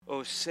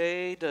Oh,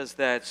 say does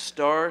that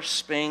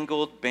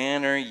star-spangled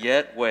banner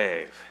yet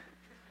wave,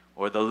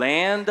 o'er the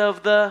land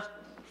of the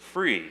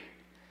free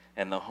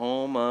and the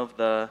home of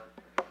the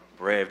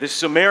brave. This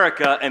is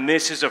America, and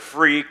this is a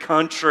free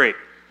country.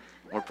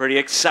 We're pretty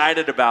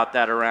excited about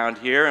that around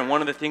here, and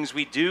one of the things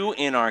we do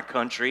in our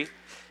country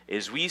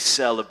is we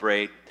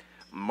celebrate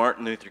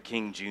Martin Luther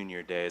King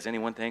Jr. Day. Is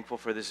anyone thankful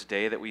for this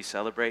day that we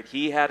celebrate?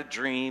 He had a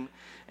dream,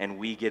 and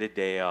we get a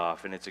day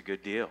off, and it's a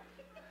good deal.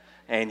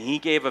 And he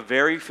gave a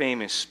very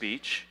famous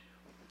speech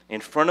in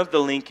front of the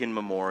Lincoln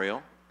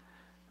Memorial,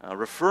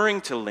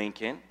 referring to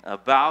Lincoln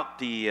about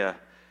the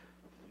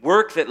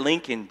work that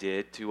Lincoln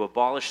did to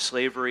abolish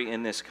slavery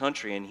in this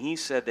country. And he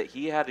said that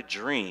he had a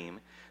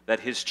dream that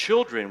his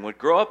children would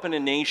grow up in a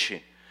nation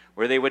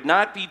where they would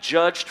not be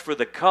judged for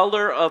the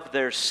color of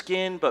their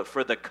skin, but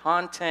for the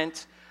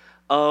content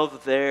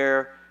of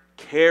their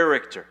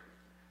character.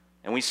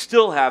 And we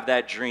still have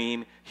that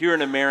dream here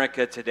in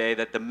America today,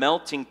 that the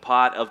melting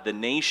pot of the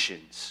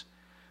nations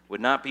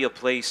would not be a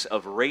place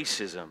of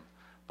racism,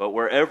 but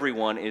where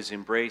everyone is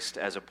embraced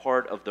as a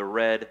part of the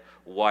red,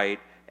 white,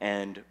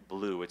 and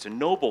blue. It's a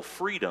noble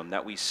freedom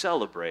that we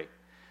celebrate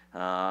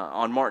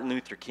on Martin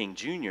Luther King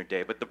Jr.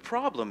 Day. But the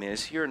problem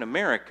is, here in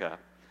America,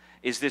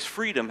 is this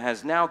freedom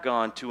has now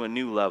gone to a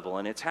new level,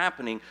 and it's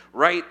happening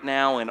right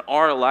now in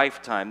our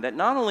lifetime, that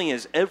not only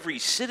is every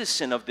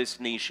citizen of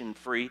this nation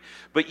free,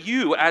 but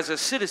you as a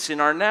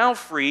citizen are now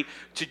free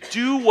to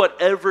do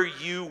whatever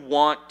you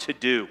want to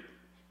do.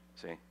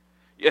 See?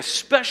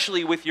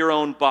 Especially with your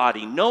own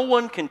body. No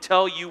one can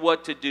tell you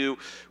what to do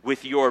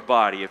with your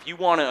body. If you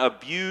want to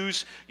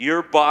abuse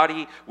your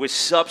body with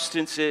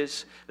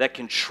substances that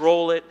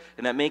control it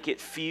and that make it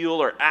feel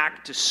or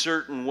act a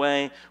certain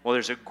way, well,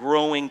 there's a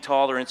growing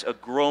tolerance, a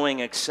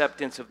growing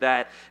acceptance of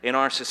that in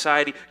our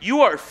society.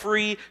 You are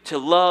free to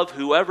love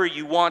whoever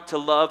you want to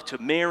love,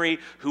 to marry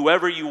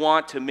whoever you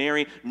want to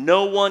marry.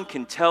 No one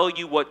can tell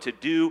you what to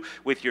do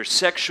with your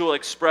sexual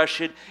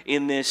expression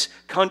in this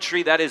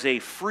country. That is a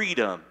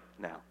freedom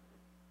now.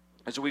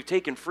 And so we've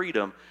taken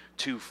freedom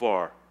too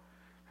far.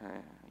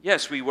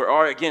 Yes, we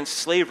are against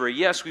slavery.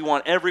 Yes, we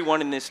want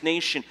everyone in this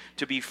nation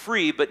to be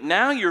free, but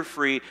now you're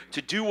free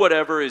to do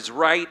whatever is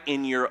right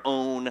in your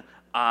own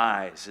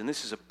eyes. And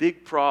this is a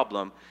big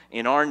problem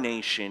in our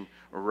nation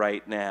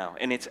right now.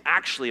 And it's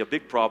actually a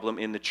big problem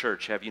in the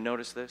church. Have you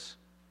noticed this?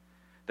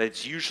 That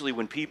it's usually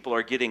when people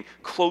are getting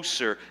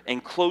closer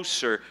and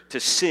closer to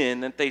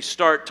sin that they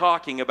start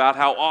talking about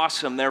how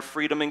awesome their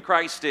freedom in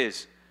Christ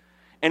is.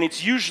 And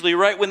it's usually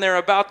right when they're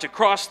about to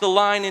cross the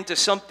line into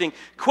something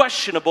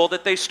questionable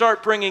that they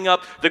start bringing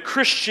up the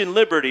Christian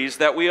liberties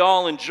that we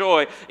all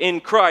enjoy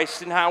in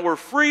Christ and how we're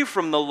free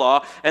from the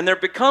law. And there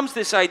becomes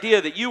this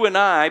idea that you and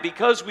I,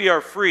 because we are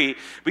free,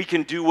 we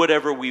can do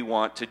whatever we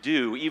want to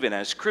do, even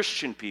as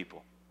Christian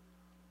people.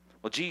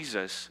 Well,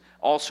 Jesus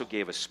also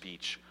gave a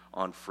speech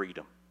on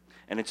freedom.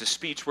 And it's a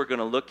speech we're going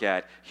to look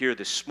at here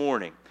this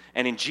morning.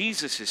 And in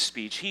Jesus'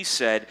 speech, he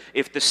said,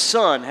 if the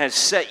Son has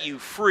set you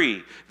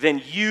free, then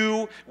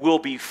you will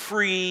be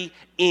free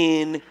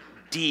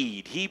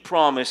indeed. He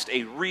promised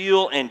a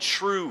real and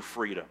true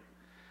freedom.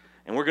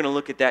 And we're going to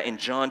look at that in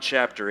John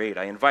chapter 8.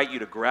 I invite you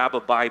to grab a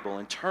Bible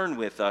and turn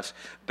with us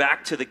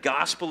back to the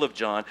Gospel of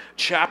John,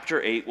 chapter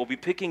 8. We'll be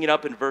picking it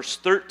up in verse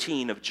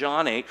 13 of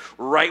John 8,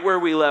 right where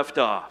we left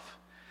off.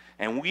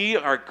 And we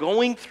are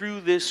going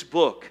through this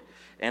book.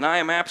 And I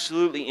am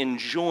absolutely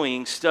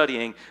enjoying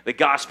studying the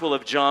Gospel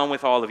of John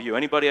with all of you.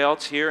 Anybody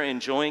else here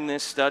enjoying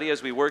this study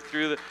as we work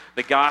through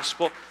the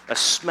Gospel? A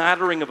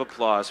smattering of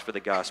applause for the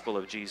Gospel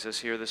of Jesus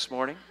here this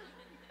morning.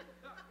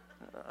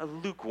 A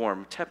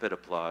lukewarm, tepid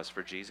applause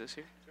for Jesus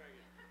here.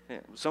 Yeah,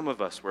 some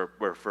of us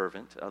were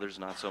fervent, others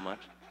not so much.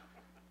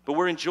 But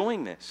we're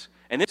enjoying this.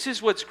 And this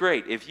is what's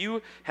great. If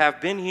you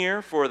have been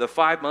here for the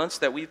 5 months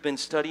that we've been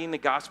studying the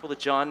Gospel of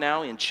John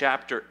now in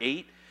chapter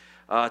 8,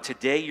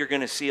 today you're going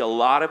to see a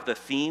lot of the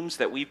themes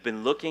that we've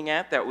been looking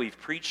at, that we've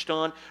preached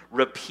on,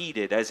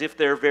 repeated as if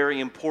they're very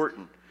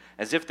important,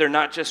 as if they're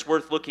not just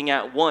worth looking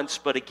at once,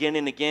 but again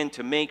and again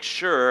to make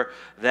sure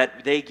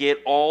that they get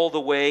all the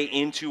way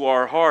into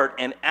our heart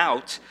and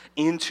out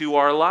into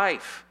our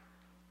life.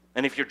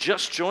 And if you're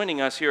just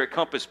joining us here at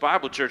Compass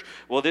Bible Church,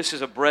 well, this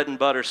is a bread and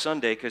butter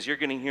Sunday because you're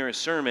going to hear a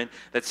sermon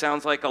that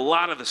sounds like a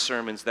lot of the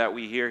sermons that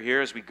we hear here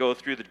as we go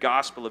through the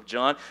Gospel of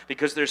John,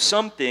 because there's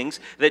some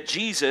things that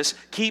Jesus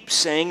keeps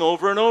saying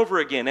over and over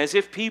again, as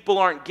if people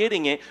aren't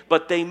getting it,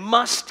 but they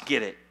must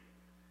get it.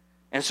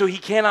 And so he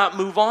cannot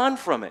move on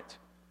from it.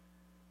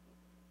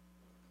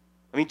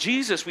 I mean,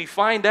 Jesus, we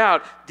find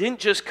out, didn't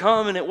just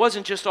come and it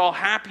wasn't just all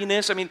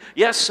happiness. I mean,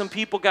 yes, some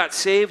people got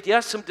saved.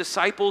 Yes, some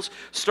disciples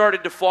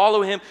started to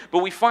follow him. But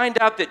we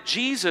find out that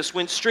Jesus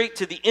went straight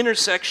to the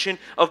intersection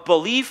of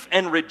belief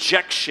and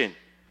rejection.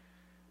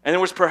 And there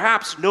was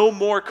perhaps no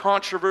more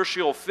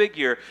controversial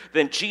figure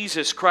than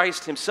Jesus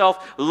Christ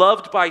himself,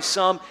 loved by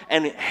some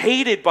and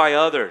hated by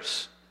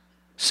others.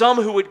 Some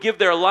who would give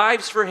their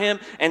lives for him,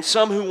 and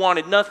some who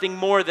wanted nothing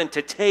more than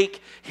to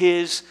take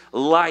his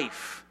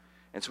life.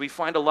 And so we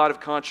find a lot of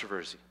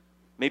controversy.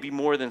 maybe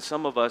more than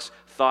some of us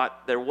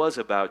thought there was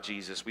about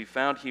Jesus. We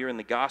found here in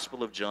the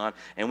Gospel of John,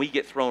 and we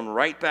get thrown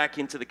right back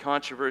into the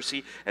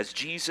controversy as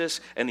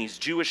Jesus and these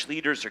Jewish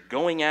leaders are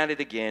going at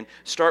it again.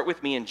 Start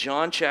with me in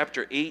John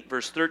chapter 8,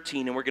 verse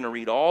 13, and we're going to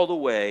read all the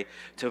way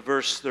to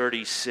verse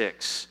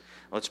 36.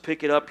 Let's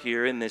pick it up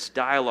here in this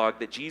dialogue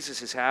that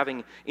Jesus is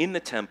having in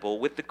the temple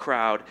with the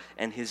crowd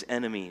and his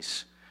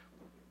enemies.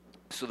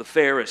 So the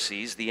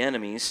Pharisees, the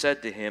enemies,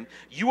 said to him,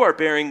 "You are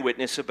bearing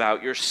witness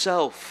about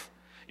yourself.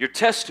 Your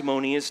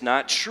testimony is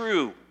not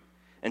true."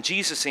 And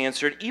Jesus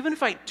answered, "Even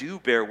if I do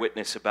bear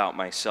witness about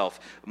myself,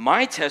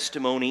 my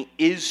testimony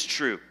is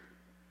true.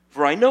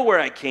 For I know where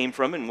I came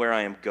from and where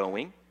I am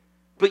going.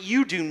 But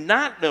you do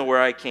not know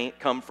where I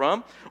come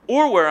from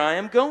or where I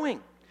am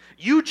going.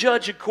 You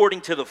judge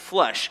according to the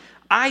flesh.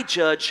 I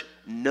judge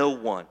no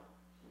one.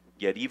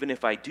 Yet even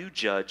if I do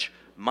judge,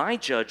 my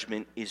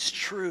judgment is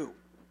true.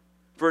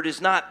 For it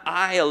is not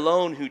I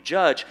alone who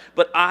judge,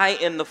 but I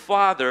and the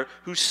Father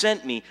who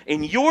sent me.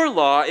 In your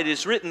law it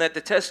is written that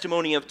the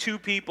testimony of two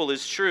people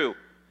is true.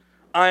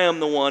 I am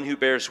the one who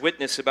bears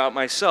witness about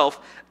myself,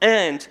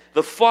 and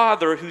the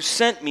Father who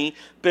sent me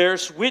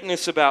bears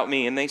witness about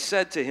me." And they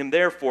said to him,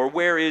 "Therefore,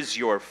 where is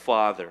your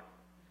Father?"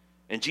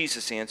 And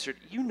Jesus answered,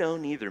 "You know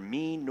neither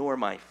me nor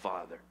my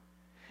Father.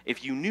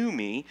 If you knew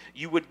me,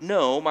 you would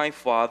know my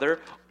Father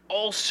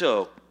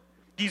also."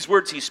 These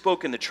words he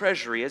spoke in the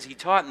treasury as he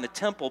taught in the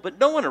temple, but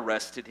no one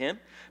arrested him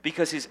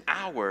because his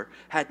hour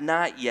had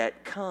not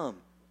yet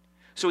come.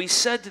 So he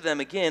said to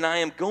them again, "I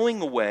am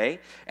going away,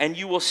 and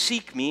you will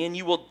seek me, and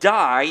you will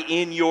die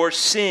in your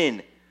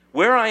sin.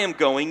 Where I am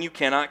going, you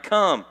cannot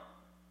come."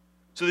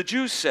 So the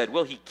Jews said,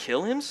 "Will he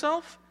kill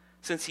himself?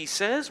 Since he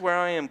says, 'Where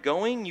I am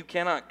going, you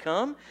cannot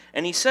come'?"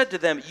 And he said to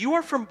them, "You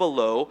are from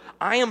below,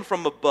 I am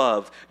from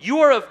above. You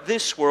are of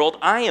this world,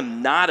 I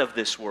am not of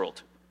this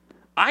world.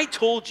 I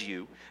told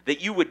you that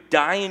you would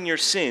die in your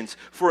sins,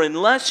 for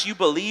unless you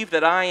believe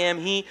that I am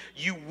he,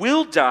 you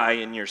will die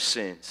in your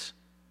sins."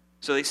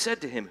 So they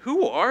said to him,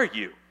 "Who are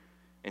you?"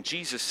 And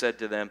Jesus said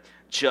to them,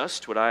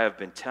 "Just what I have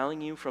been telling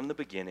you from the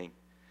beginning.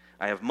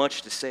 I have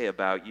much to say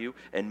about you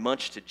and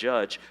much to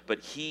judge,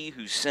 but he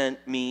who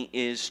sent me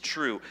is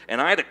true,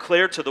 and I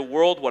declare to the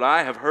world what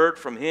I have heard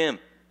from him."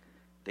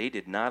 They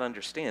did not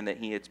understand that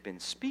he had been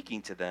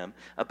speaking to them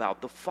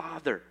about the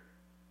Father.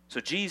 So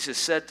Jesus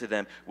said to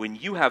them, "When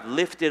you have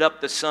lifted up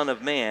the Son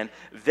of Man,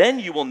 then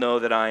you will know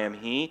that I am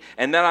he,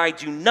 and that I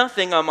do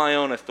nothing on my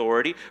own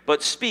authority,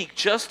 but speak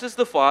just as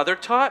the Father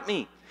taught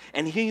me.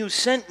 And he who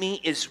sent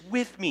me is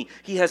with me.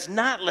 He has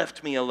not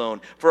left me alone,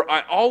 for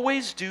I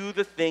always do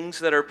the things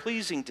that are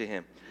pleasing to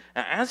him."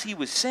 Now, as he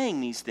was saying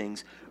these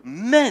things,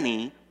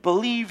 many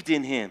believed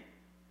in him.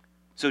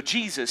 So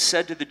Jesus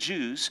said to the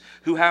Jews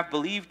who have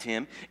believed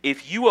him,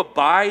 "If you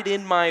abide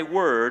in my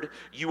word,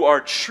 you are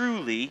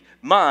truly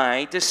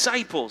my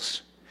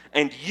disciples.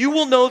 And you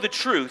will know the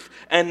truth,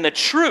 and the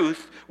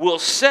truth will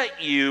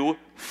set you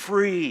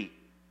free."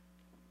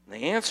 And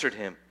they answered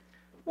him,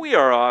 "We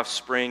are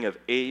offspring of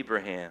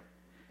Abraham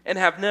and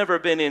have never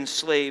been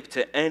enslaved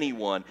to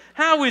anyone.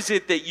 How is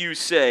it that you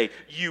say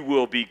you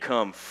will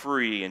become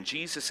free?" And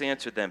Jesus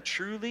answered them,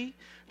 "Truly,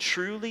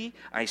 truly,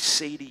 I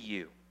say to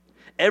you,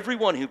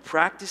 everyone who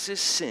practices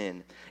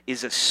sin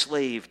is a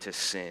slave to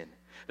sin.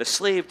 The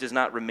slave does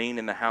not remain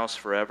in the house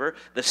forever.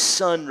 The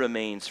Son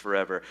remains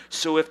forever.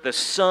 So if the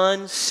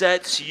Son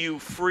sets you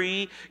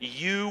free,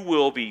 you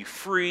will be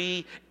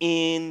free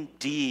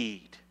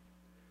indeed."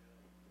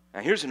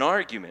 Now here's an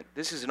argument.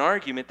 This is an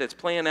argument that's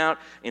playing out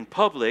in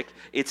public.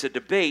 It's a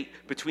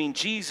debate between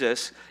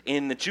Jesus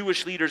and the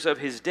Jewish leaders of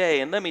his day.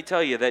 And let me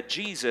tell you that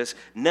Jesus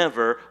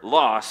never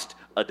lost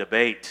a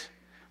debate.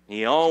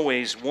 He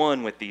always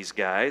won with these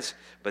guys,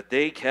 but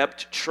they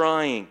kept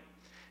trying.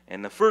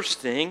 And the first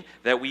thing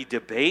that we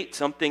debate,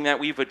 something that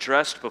we've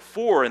addressed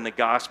before in the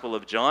Gospel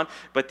of John,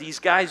 but these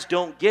guys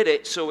don't get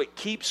it, so it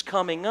keeps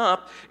coming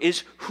up,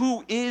 is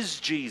who is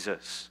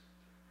Jesus?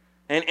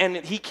 And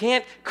he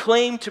can't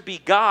claim to be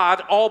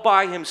God all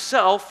by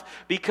himself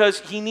because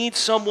he needs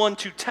someone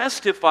to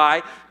testify,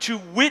 to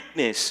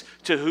witness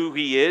to who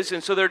he is.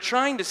 And so they're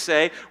trying to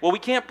say, well, we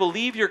can't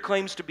believe your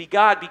claims to be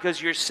God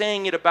because you're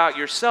saying it about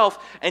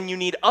yourself and you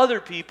need other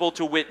people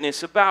to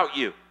witness about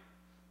you.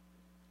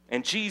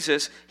 And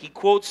Jesus, he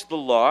quotes the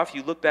law. If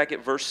you look back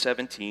at verse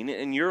 17,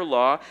 in your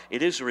law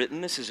it is written,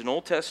 this is an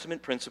Old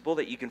Testament principle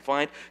that you can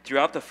find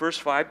throughout the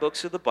first 5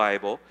 books of the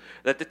Bible,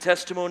 that the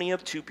testimony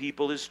of 2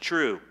 people is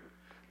true.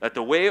 That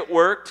the way it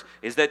worked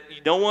is that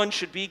no one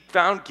should be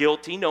found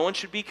guilty, no one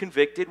should be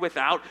convicted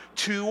without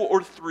 2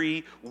 or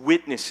 3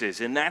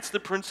 witnesses. And that's the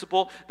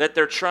principle that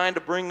they're trying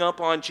to bring up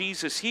on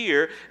Jesus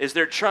here, is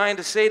they're trying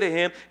to say to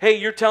him, hey,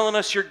 you're telling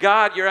us you're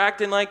God, you're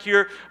acting like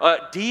you're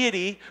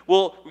deity,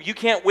 well, you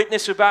can't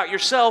witness about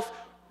yourself.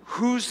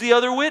 Who's the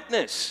other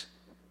witness?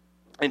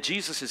 And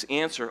Jesus'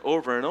 answer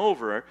over and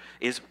over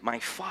is, my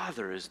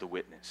Father is the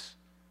witness.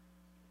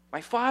 My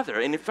Father.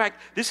 And in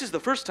fact, this is the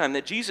first time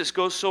that Jesus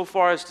goes so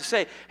far as to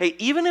say, hey,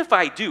 even if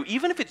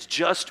it's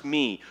just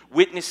me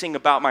witnessing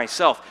about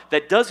myself,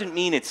 that doesn't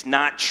mean it's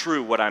not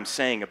true what I'm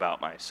saying about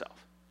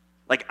myself.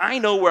 Like, I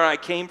know where I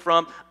came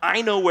from.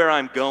 I know where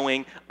I'm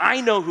going. I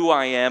know who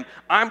I am.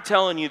 I'm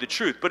telling you the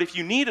truth. But if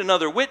you need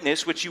another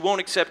witness, which you won't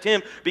accept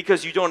him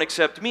because you don't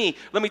accept me,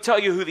 let me tell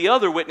you who the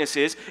other witness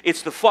is.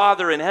 It's the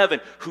Father in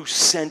heaven who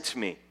sent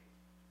me.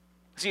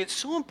 See, it's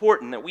so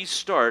important that we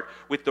start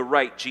with the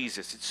right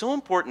Jesus. It's so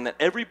important that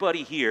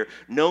everybody here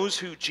knows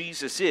who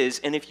Jesus is.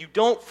 And if you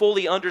don't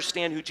fully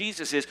understand who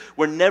Jesus is,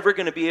 we're never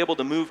going to be able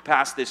to move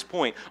past this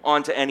point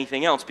onto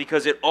anything else,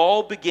 because it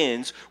all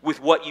begins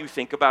with what you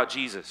think about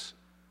Jesus.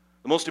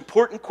 The most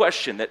important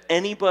question that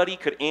anybody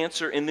could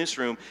answer in this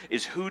room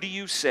is, who do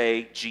you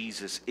say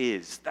Jesus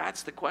is?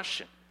 That's the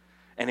question.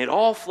 And it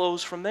all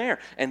flows from there.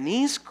 And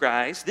these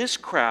guys, this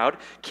crowd,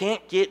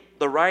 can't get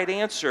the right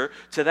answer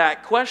to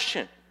that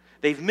question.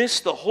 They've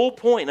missed the whole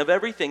point of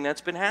everything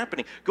that's been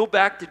happening. Go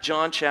back to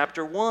John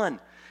chapter 1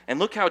 and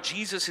look how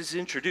Jesus is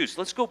introduced.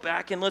 Let's go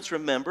back and let's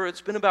remember.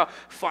 It's been about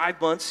 5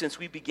 months since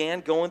we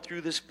began going through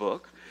this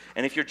book.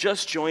 And if you're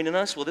just joining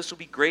us, well, this will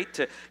be great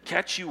to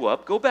catch you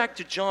up. Go back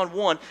to John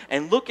 1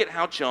 and look at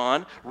how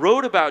John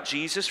wrote about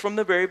Jesus from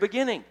the very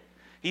beginning.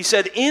 He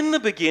said, in the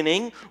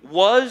beginning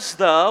was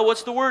the,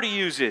 what's the word he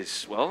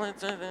uses? Well,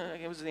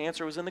 the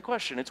answer was in the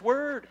question. It's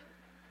Word.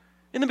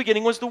 In the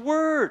beginning was the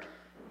Word.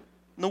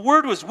 And the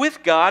Word was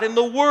with God, and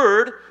the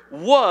Word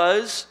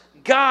was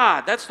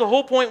God. That's the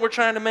whole point we're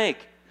trying to make.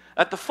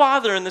 That the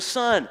Father and the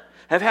Son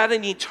have had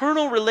an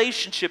eternal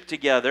relationship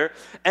together,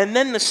 and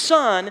then the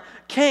Son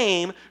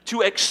came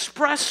to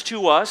express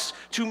to us,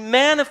 to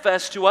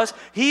manifest to us.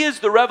 He is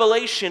the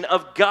revelation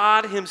of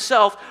God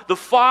himself. The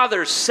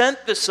Father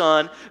sent the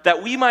Son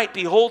that we might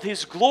behold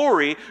his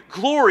glory,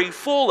 glory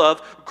full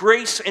of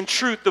grace and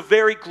truth, the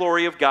very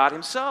glory of God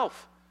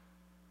himself.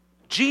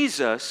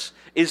 Jesus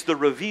is the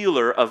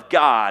revealer of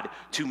God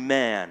to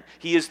man.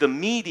 He is the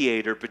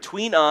mediator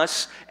between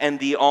us and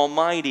the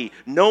Almighty.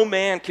 No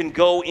man can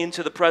go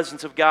into the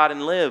presence of God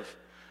and live.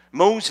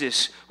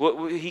 Moses,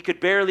 he could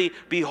barely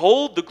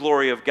behold the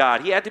glory of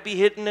God. He had to be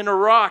hidden in a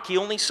rock. He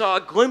only saw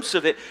a glimpse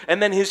of it,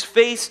 and then his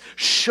face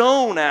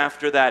shone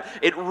after that.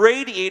 It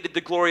radiated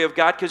the glory of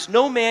God because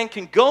no man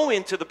can go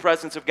into the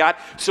presence of God,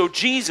 so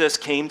Jesus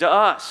came to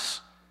us.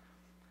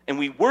 And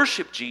we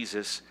worship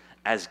Jesus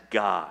as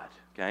God.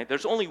 Okay?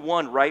 There's only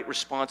one right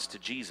response to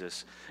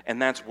Jesus,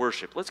 and that's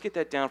worship. Let's get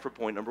that down for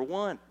point number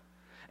one.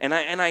 And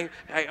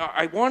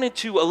I wanted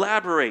to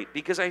elaborate,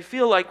 because I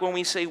feel like when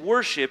we say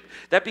worship,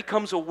 that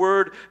becomes a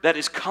word that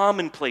is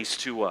commonplace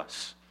to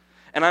us.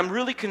 And I'm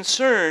really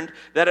concerned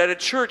that at a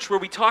church where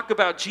we talk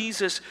about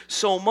Jesus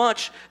so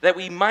much that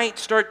we might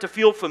start to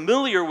feel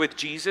familiar with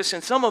Jesus,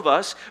 and some of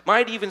us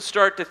might even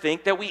start to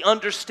think that we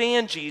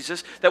understand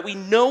Jesus, that we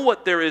know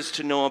what there is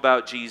to know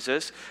about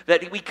Jesus,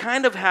 that we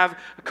kind of have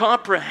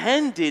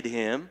comprehended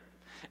him,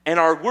 and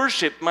our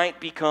worship might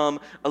become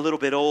a little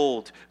bit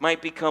old,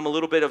 might become a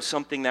little bit of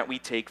something that we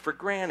take for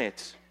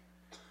granted.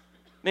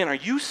 Man, are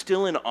you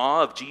still in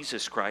awe of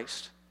Jesus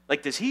Christ?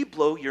 Like, does he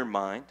blow your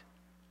mind?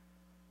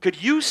 Could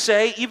you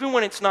say, even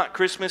when it's not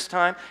Christmas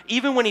time,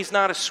 even when he's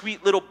not a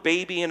sweet little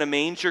baby in a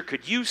manger,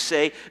 could you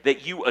say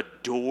that you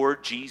adore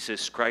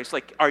Jesus Christ?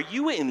 Like, are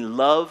you in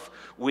love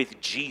with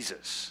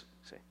Jesus?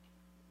 See,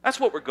 that's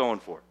what we're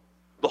going for.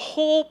 The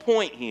whole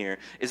point here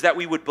is that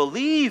we would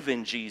believe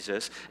in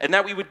Jesus and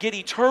that we would get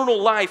eternal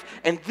life,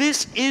 and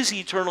this is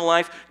eternal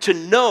life, to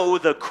know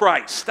the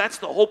Christ. That's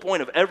the whole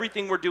point of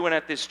everything we're doing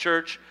at this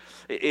church,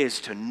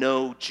 is to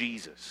know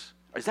Jesus.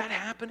 Is that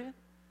happening?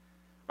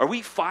 Are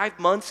we 5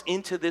 months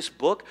into this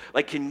book?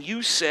 Like, can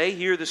you say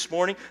here this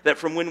morning that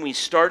from when we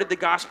started the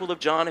Gospel of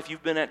John, if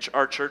you've been at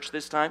our church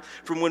this time,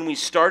 from when we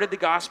started the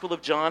Gospel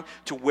of John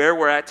to where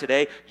we're at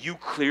today, you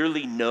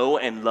clearly know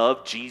and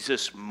love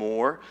Jesus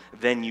more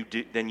than you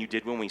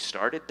did when we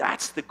started?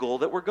 That's the goal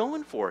that we're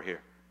going for here.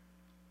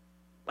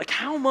 Like,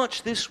 how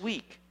much this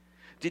week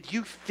did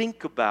you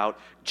think about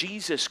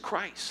Jesus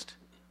Christ?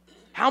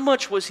 How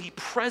much was he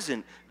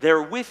present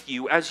there with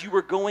you as you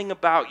were going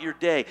about your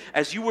day,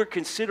 as you were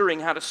considering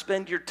how to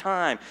spend your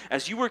time,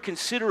 as you were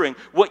considering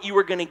what you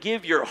were going to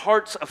give your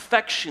heart's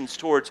affections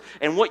towards,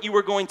 and what you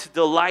were going to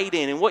delight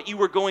in, and what you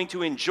were going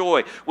to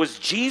enjoy? Was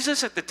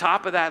Jesus at the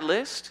top of that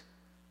list?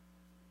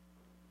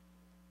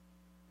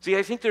 See,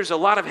 I think there's a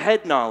lot of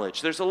head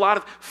knowledge. There's a lot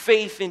of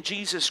faith in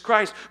Jesus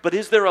Christ, but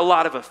is there a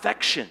lot of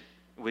affection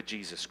with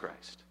Jesus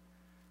Christ?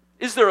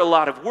 Is there a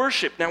lot of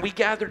worship? Now, we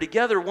gather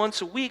together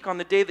once a week on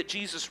the day that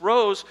Jesus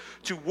rose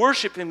to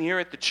worship him here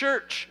at the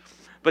church.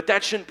 But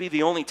that shouldn't be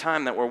the only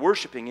time that we're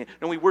worshiping him.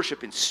 No, we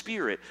worship in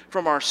spirit,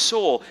 from our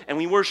soul, and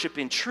we worship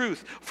in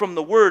truth from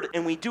the Word,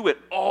 and we do it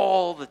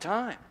all the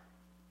time.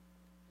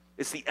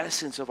 It's the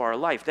essence of our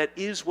life. That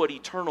is what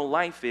eternal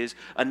life is,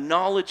 a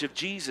knowledge of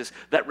Jesus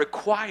that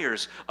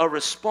requires a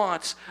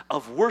response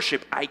of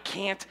worship. I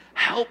can't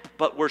help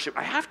but worship.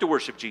 I have to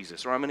worship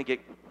Jesus, or I'm going to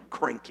get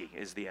cranky,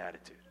 is the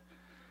attitude.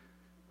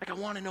 Like, I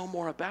want to know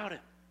more about him.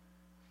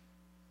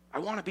 I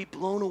want to be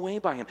blown away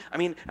by him. I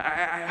mean,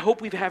 I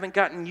hope we haven't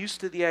gotten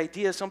used to the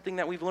idea, something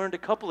that we've learned a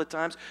couple of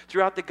times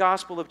throughout the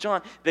Gospel of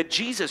John, that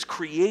Jesus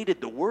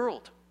created the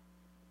world.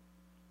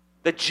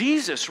 That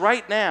Jesus,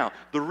 right now,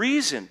 the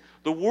reason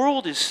The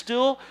world is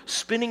still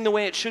spinning the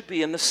way it should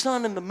be, and the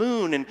sun and the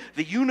moon and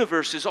the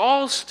universe is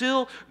all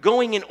still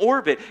going in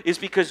orbit, is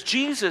because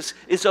Jesus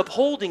is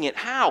upholding it.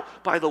 How?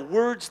 By the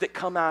words that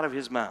come out of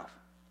his mouth.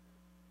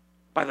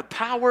 By the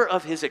power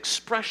of his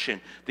expression,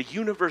 the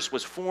universe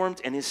was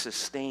formed and is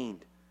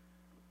sustained.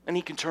 And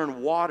he can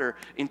turn water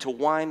into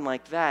wine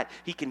like that.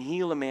 He can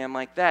heal a man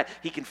like that.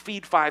 He can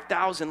feed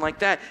 5,000 like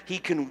that. He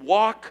can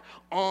walk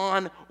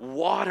on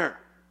water.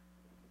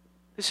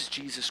 This is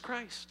Jesus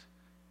Christ.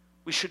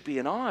 We should be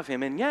in awe of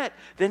him, and yet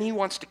then he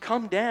wants to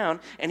come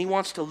down and he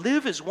wants to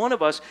live as one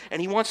of us, and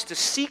he wants to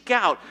seek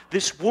out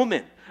this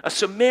woman, a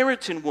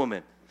Samaritan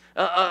woman,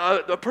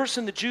 a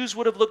person the Jews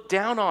would have looked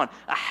down on,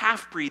 a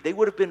half-breed. They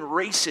would have been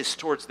racist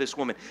towards this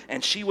woman,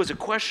 and she was a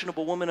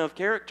questionable woman of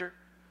character.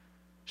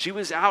 She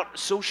was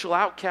social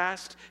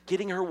outcast,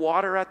 getting her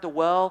water at the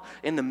well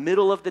in the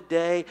middle of the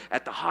day,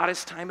 at the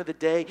hottest time of the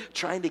day,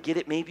 trying to get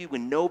it maybe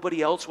when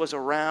nobody else was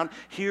around.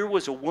 Here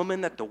was a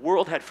woman that the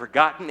world had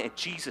forgotten, and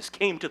Jesus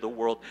came to the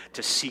world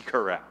to seek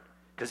her out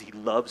because he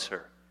loves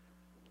her,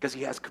 because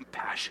he has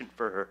compassion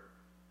for her,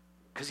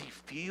 because he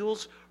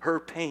feels her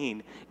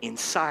pain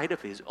inside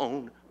of his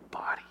own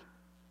body.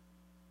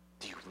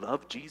 Do you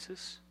love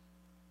Jesus?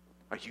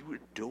 Are you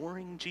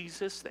adoring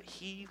Jesus, that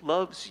he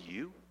loves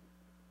you?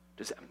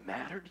 Does that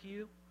matter to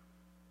you?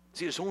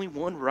 See, there's only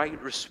one right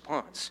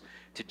response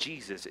to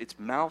Jesus. It's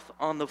mouth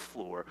on the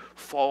floor,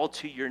 fall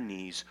to your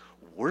knees,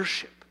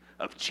 worship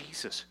of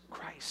Jesus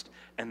Christ.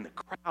 And the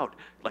crowd,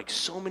 like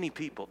so many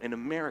people in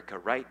America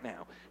right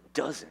now,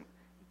 doesn't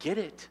get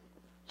it.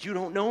 You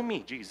don't know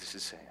me, Jesus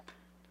is saying.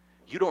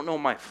 You don't know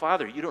my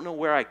Father. You don't know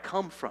where I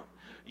come from.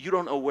 You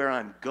don't know where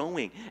I'm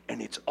going.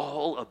 And it's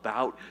all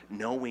about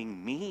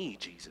knowing me,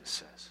 Jesus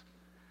says.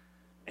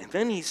 And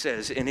then he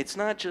says, and it's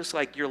not just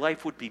like your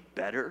life would be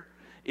better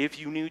if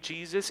you knew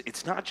Jesus.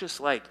 It's not just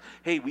like,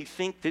 hey, we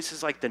think this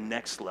is like the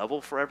next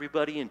level for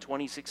everybody in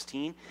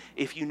 2016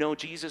 if you know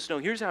Jesus. No,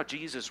 here's how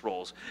Jesus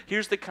rolls.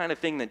 Here's the kind of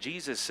thing that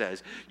Jesus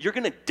says. You're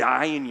going to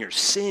die in your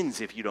sins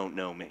if you don't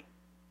know me.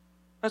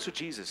 That's what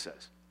Jesus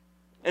says.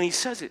 And he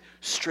says it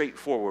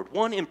straightforward.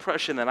 One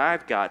impression that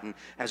I've gotten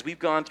as we've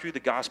gone through the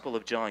Gospel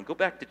of John, go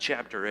back to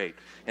chapter 8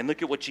 and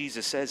look at what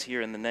Jesus says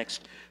here in the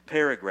next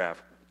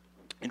paragraph.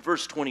 In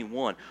verse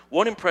 21,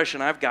 one impression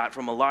I've got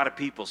from a lot of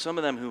people, some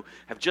of them who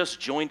have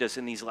just joined us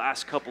in these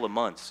last couple of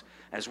months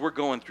as we're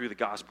going through the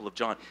Gospel of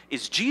John,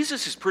 is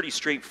Jesus is pretty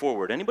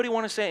straightforward. Anybody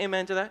want to say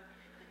amen to that?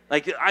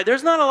 Like,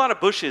 there's not a lot of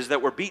bushes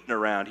that we're beating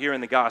around here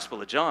in the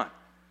Gospel of John.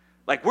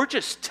 Like, we're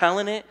just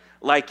telling it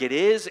like it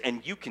is,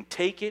 and you can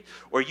take it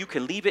or you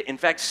can leave it. In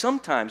fact,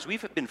 sometimes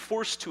we've been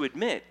forced to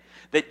admit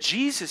that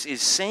Jesus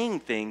is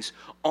saying things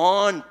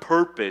on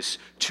purpose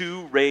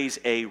to raise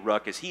a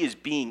ruckus. He is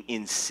being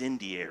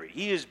incendiary.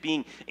 He is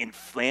being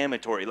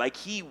inflammatory. Like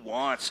he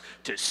wants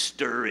to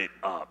stir it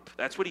up.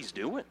 That's what he's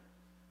doing.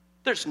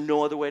 There's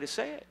no other way to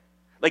say it.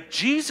 Like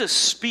Jesus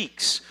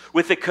speaks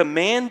with a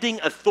commanding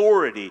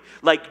authority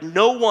like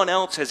no one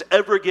else has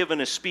ever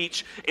given a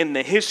speech in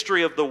the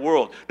history of the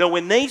world. Now,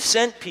 when they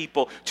sent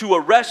people to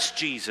arrest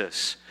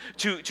Jesus,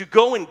 to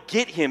go and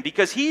get him,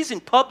 because he's in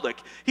public,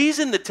 he's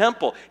in the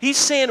temple, he's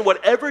saying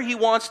whatever he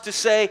wants to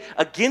say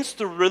against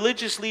the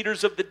religious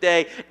leaders of the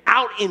day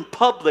out in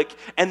public,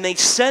 and they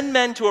send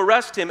men to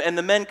arrest him, and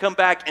the men come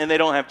back and they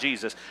don't have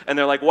Jesus. And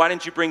they're like, why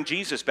didn't you bring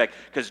Jesus back?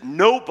 Because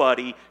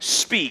nobody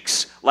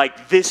speaks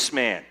like this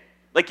man.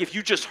 Like if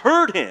you just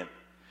heard him,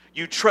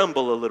 you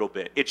tremble a little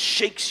bit. It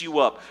shakes you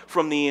up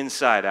from the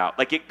inside out.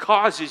 Like it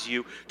causes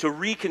you to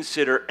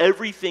reconsider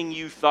everything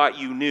you thought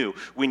you knew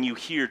when you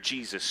hear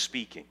Jesus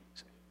speaking.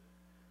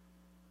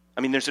 I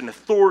mean, there's an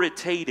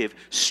authoritative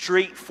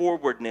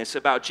straightforwardness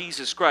about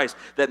Jesus Christ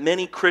that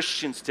many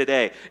Christians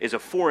today is a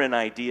foreign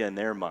idea in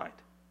their mind.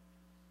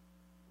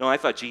 No, I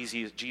thought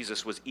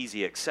Jesus was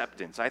easy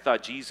acceptance. I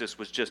thought Jesus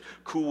was just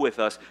cool with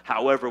us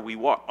however we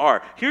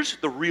are. Here's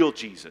the real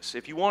Jesus.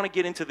 If you want to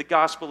get into the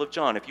Gospel of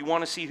John, if you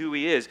want to see who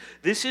he is,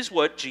 this is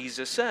what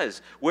Jesus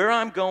says. Where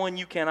I'm going,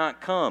 you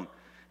cannot come.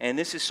 And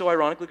this is so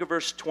ironic. Look at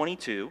verse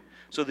 22.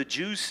 So the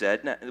Jews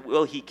said,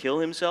 will he kill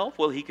himself?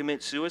 Will he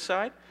commit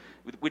suicide?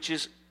 Which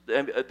is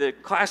the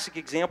classic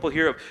example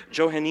here of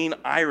Johannine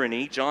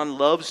irony. John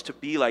loves to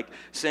be like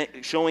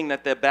showing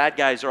that the bad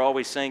guys are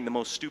always saying the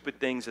most stupid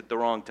things at the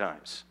wrong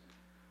times.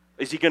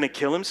 Is he going to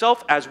kill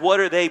himself? As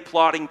what are they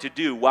plotting to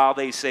do while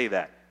they say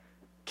that?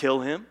 Kill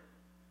him?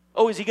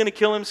 Oh, is he going to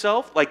kill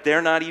himself? Like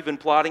they're not even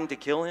plotting to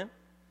kill him?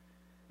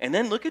 And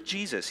then look at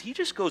Jesus. He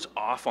just goes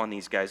off on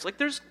these guys. Like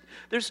there's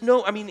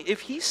no, I mean,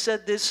 if he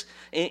said this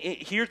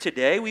here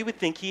today, we would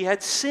think he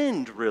had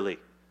sinned really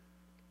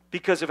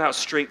because of how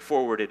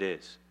straightforward it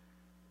is.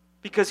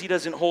 Because he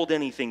doesn't hold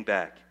anything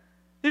back.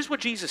 Here's what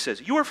Jesus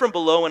says. You are from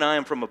below and I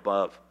am from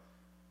above.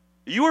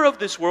 You are of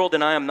this world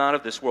and I am not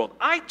of this world.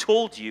 I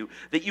told you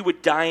that you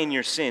would die in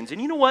your sins.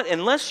 And you know what?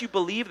 Unless you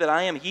believe that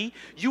I am he,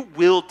 you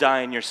will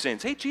die in your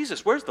sins. Hey,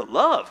 Jesus, where's the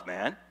love,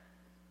 man?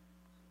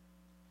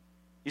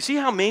 You see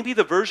how maybe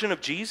the version of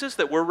Jesus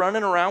that we're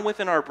running around with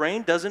in our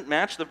brain doesn't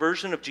match the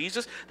version of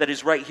Jesus that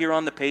is right here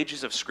on the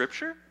pages of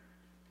Scripture?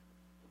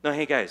 No,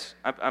 hey guys,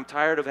 I'm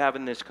tired of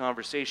having this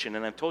conversation,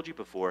 and I've told you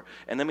before,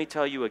 and let me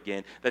tell you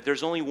again, that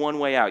there's only one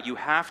way out. You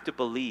have to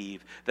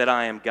believe that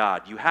I am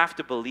God. You have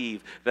to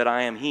believe that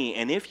I am He.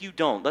 And if you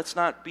don't, let's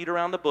not beat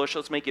around the bush.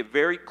 Let's make it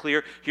very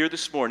clear here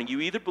this morning.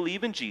 You either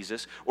believe in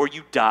Jesus or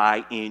you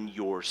die in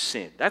your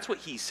sin. That's what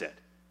He said.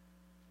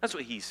 That's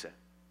what He said.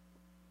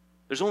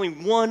 There's only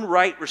one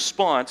right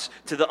response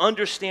to the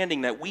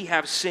understanding that we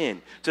have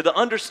sinned, to the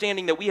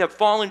understanding that we have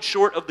fallen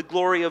short of the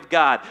glory of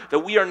God,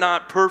 that we are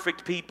not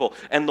perfect people.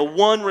 And the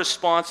one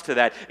response to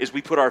that is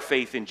we put our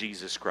faith in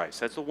Jesus Christ.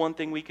 That's the one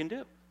thing we can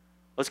do.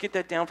 Let's get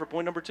that down for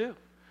point number 2.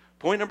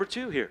 Point number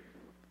 2 here.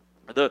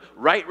 The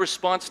right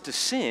response to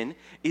sin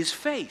is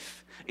faith.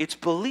 It's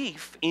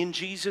belief in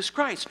Jesus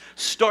Christ,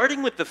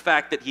 starting with the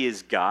fact that He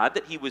is God,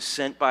 that He was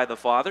sent by the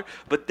Father.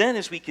 But then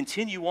as we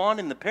continue on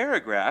in the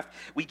paragraph,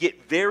 we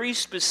get very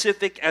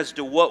specific as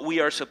to what we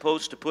are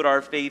supposed to put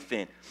our faith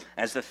in.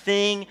 As the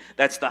thing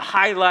that's the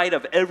highlight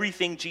of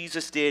everything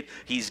Jesus did,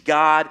 He's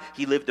God,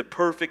 He lived a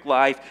perfect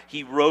life,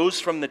 He rose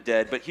from the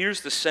dead. But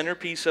here's the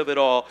centerpiece of it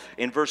all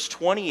in verse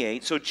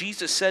 28. So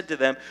Jesus said to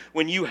them,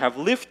 "When you have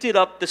lifted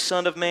up the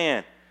Son of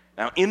Man."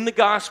 Now, in the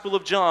Gospel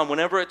of John,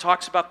 whenever it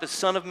talks about the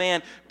Son of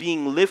Man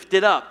being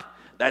lifted up,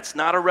 that's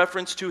not a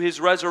reference to His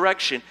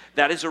resurrection.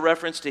 That is a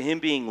reference to Him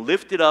being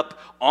lifted up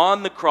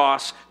on the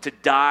cross to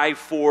die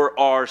for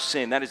our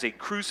sin. That is a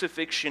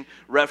crucifixion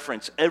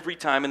reference every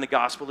time in the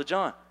Gospel of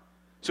John.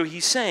 So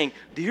He's saying,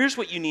 here's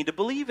what you need to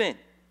believe in.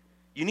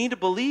 You need to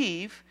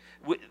believe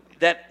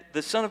that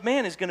the Son of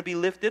Man is going to be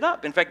lifted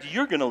up. In fact,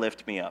 you're going to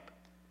lift me up.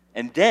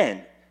 And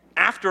then,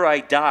 after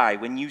I die,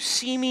 when you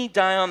see me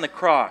die on the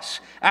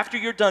cross, after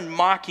you're done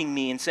mocking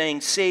me and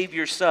saying, "Save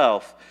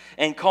yourself,"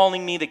 and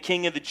calling me the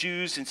King of the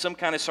Jews in some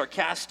kind of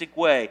sarcastic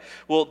way,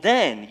 well,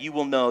 then you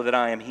will know that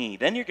I am He.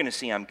 Then you're going to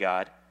see I'm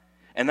God.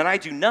 And then I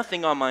do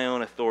nothing on my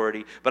own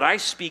authority, but I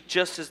speak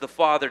just as the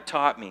Father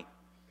taught me.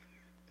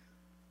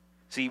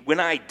 See, when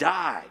I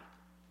die,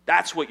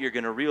 that's what you're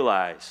going to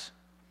realize,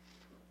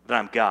 that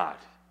I'm God,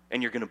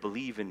 and you're going to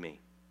believe in me.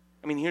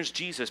 I mean, here's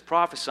Jesus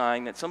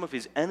prophesying that some of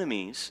His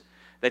enemies,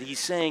 that He's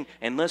saying,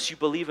 unless you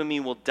believe in me,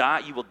 you will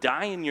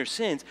die in your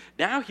sins.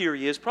 Now here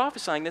He is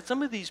prophesying that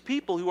some of these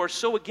people who are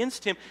so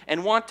against Him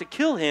and want to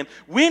kill Him,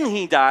 when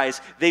He dies,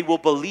 they will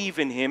believe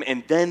in Him,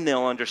 and then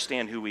they'll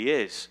understand who He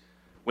is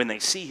when they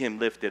see Him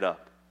lifted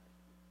up.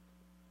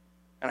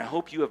 And I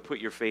hope you have put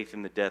your faith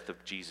in the death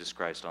of Jesus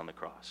Christ on the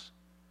cross.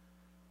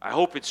 I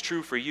hope it's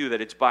true for you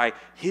that it's by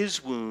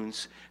His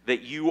wounds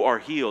that you are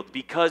healed.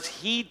 Because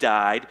He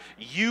died,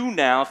 you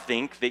now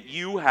think that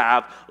you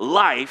have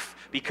life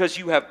because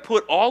you have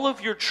put all of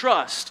your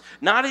trust,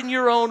 not in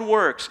your own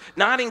works,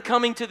 not in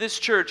coming to this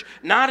church,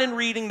 not in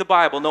reading the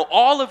Bible. No,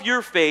 all of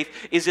your faith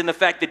is in the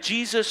fact that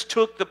Jesus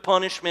took the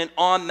punishment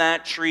on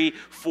that tree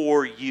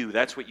for you.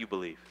 That's what you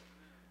believe.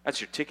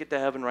 That's your ticket to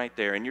heaven right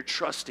there, and you're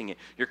trusting it.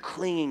 You're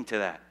clinging to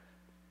that.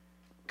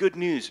 Good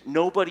news,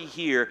 nobody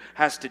here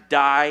has to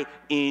die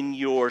in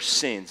your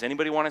sins.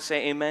 Anybody want to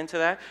say amen to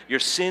that? Your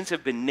sins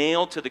have been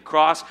nailed to the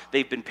cross.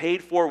 They've been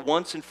paid for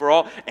once and for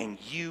all, and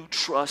you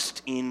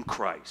trust in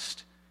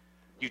Christ.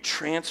 You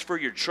transfer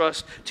your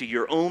trust to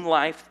your own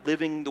life,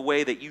 living the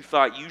way that you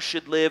thought you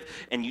should live,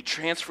 and you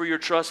transfer your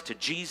trust to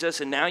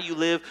Jesus, and now you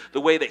live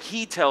the way that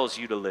He tells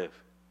you to live.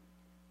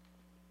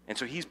 And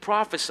so He's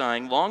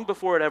prophesying long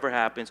before it ever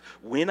happens,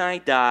 when I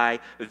die,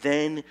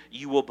 then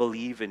you will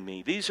believe in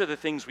me. These are the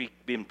things we've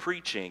been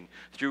preaching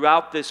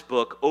throughout this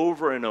book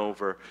over and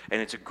over, and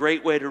it's a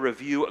great way to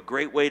review, a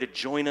great way to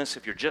join us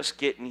if you're just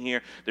getting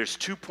here. There's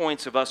 2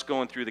 points of us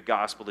going through the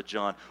Gospel of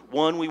John.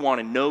 One, we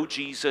want to know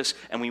Jesus,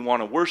 and we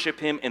want to worship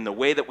Him, and the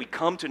way that we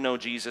come to know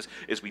Jesus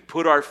is we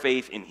put our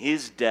faith in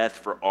His death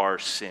for our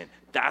sin.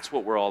 That's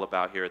what we're all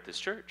about here at this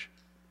church.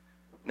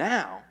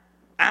 Now,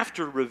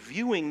 after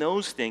reviewing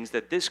those things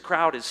that this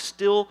crowd is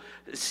still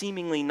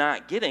seemingly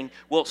not getting,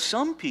 well,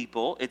 some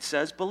people, it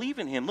says, believe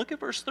in Him. Look at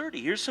verse 30.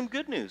 Here's some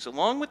good news.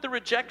 Along with the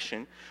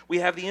rejection, we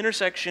have the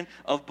intersection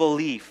of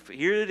belief.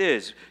 Here it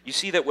is. You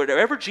see that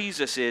wherever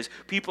Jesus is,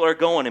 people are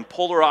going in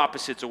polar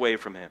opposites away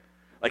from Him.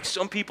 Like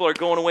some people are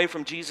going away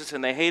from Jesus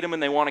and they hate Him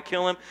and they want to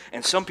kill Him,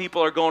 and some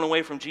people are going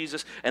away from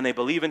Jesus and they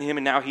believe in Him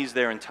and now He's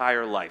their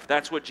entire life.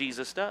 That's what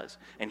Jesus does.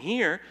 And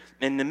here,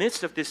 in the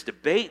midst of this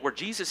debate where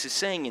Jesus is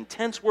saying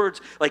intense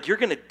words like you're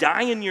going to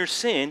die in your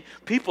sin,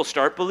 people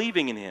start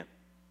believing in Him.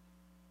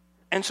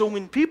 And so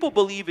when people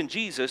believe in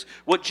Jesus,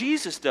 what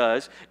Jesus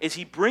does is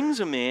He brings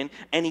them in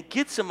and He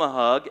gets them a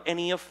hug and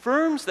He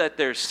affirms that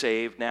they're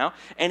saved now,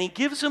 and He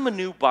gives them a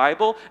new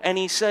Bible and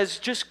He says,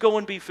 just go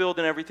and be filled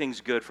and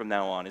everything's good from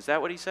now on. Is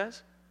that what He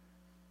says?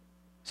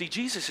 See,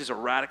 Jesus is a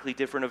radically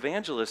different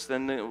evangelist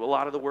than a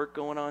lot of the work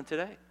going on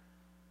today.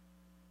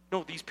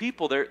 No, these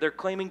people, they're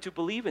claiming to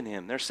believe in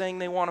Him. They're saying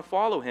they want to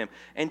follow Him.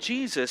 And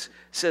Jesus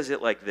says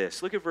it like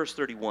this. Look at verse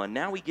 31.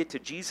 Now we get to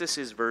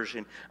Jesus'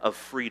 version of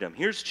freedom.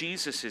 Here's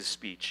Jesus'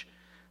 speech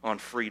on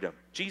freedom.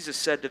 Jesus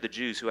said to the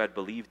Jews who had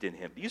believed in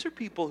Him. These are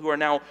people who are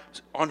now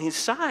on His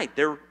side.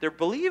 They're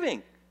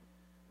believing.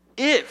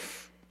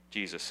 If,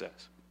 Jesus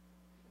says,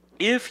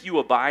 if you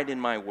abide in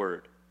my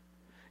word,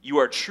 you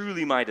are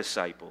truly my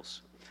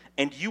disciples,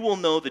 and you will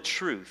know the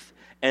truth,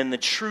 and the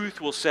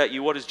truth will set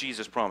you," what does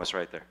Jesus promise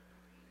right there?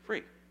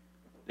 Free.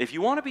 If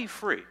you want to be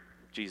free,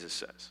 Jesus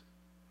says,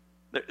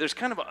 there's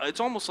kind of, it's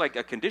almost like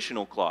a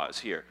conditional clause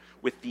here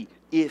with the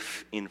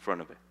if in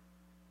front of it.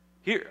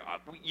 Here,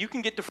 you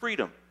can get to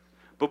freedom.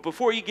 But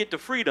before you get to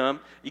freedom,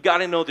 you got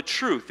to know the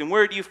truth. And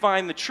where do you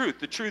find the truth?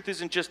 The truth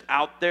isn't just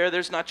out there.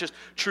 There's not just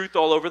truth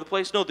all over the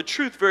place. No, the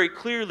truth very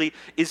clearly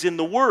is in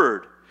the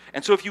Word.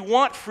 And so if you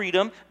want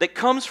freedom that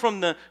comes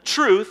from the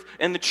truth,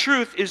 and the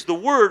truth is the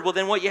Word, well,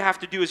 then what you have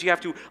to do is you have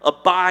to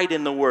abide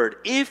in the Word.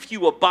 If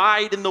you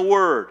abide in the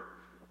Word,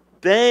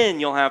 then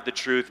you'll have the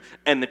truth,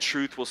 and the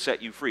truth will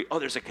set you free. Oh,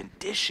 there's a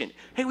condition.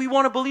 Hey, we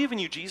want to believe in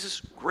you,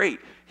 Jesus. Great.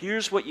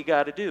 Here's what you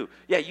got to do.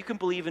 Yeah, you can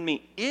believe in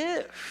me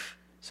if,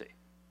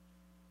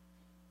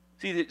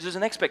 See, there's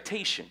an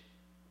expectation.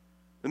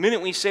 The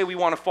minute we say we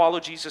want to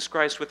follow Jesus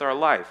Christ with our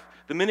life,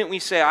 the minute we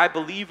say, I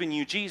believe in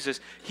you, Jesus,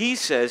 he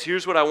says,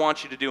 here's what I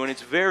want you to do, and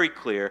it's very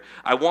clear.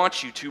 I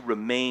want you to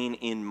remain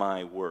in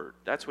my word.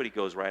 That's what he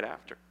goes right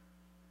after.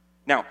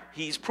 Now,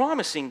 he's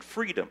promising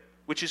freedom,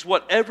 which is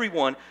what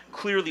everyone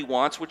clearly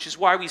wants, which is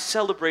why we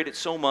celebrate it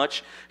so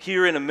much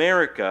here in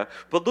America.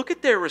 But look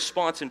at their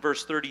response in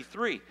verse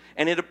 33.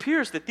 And it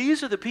appears that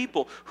these are the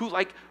people who,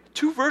 like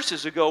 2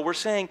 verses ago, were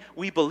saying,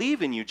 we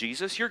believe in you,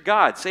 Jesus. You're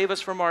God. Save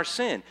us from our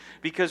sin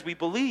because we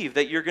believe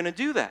that you're going to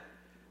do that.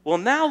 Well,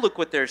 now look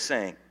what they're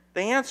saying.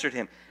 They answered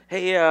him,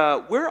 hey,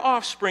 we're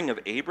offspring of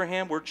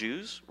Abraham. We're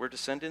Jews. We're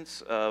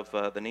descendants of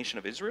the nation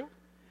of Israel.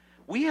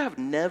 We have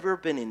never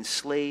been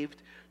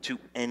enslaved to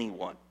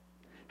anyone.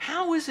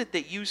 How is it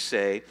that you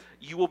say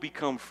you will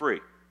become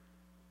free?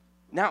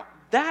 Now,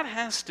 that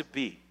has to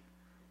be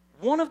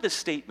one of the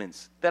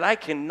statements that I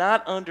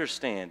cannot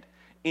understand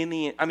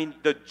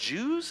the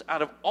Jews,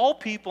 out of all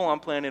people on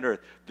planet Earth,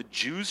 the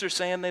Jews are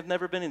saying they've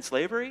never been in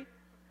slavery?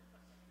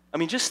 I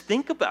mean, just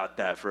think about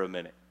that for a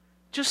minute.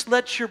 Just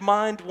let your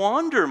mind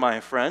wander, my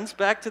friends,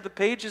 back to the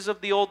pages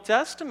of the Old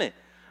Testament,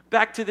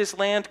 back to this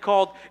land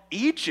called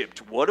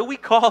Egypt. What do we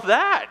call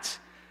that?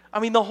 I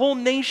mean, the whole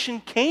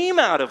nation came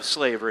out of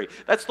slavery.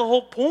 That's the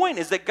whole point,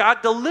 is that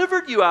God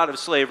delivered you out of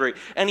slavery,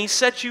 and he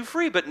set you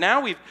free. But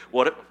now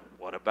what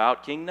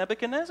about King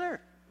Nebuchadnezzar?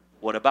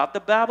 What about the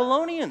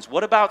Babylonians?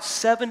 What about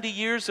 70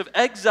 years of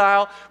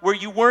exile where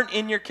you weren't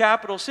in your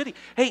capital city?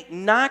 Hey,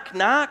 knock,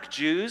 knock,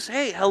 Jews.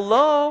 Hey,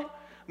 hello,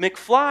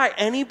 McFly,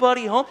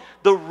 anybody home?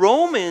 The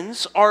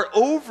Romans are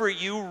over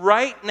you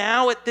right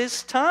now at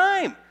this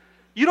time.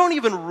 You don't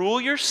even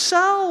rule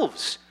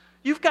yourselves.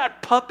 You've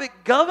got puppet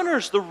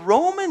governors. The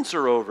Romans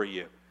are over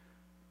you.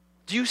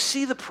 Do you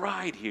see the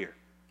pride here?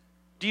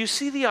 Do you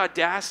see the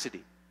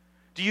audacity?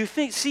 Do you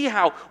see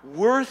how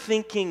we're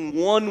thinking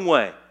one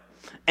way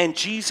and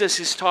Jesus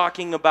is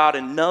talking about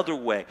another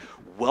way?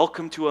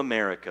 Welcome to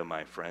America,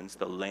 my friends,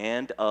 the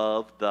land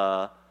of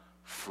the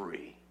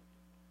free.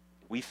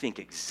 We think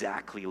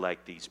exactly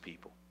like these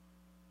people.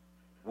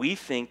 We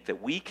think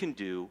that we can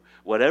do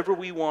whatever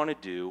we want to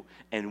do,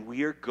 and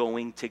we're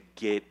going to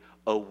get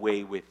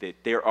away with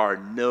it. There are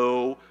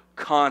no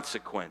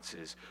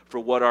consequences for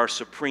what our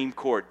Supreme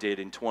Court did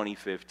in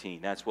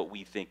 2015. That's what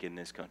we think in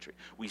this country.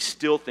 We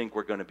still think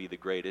we're going to be the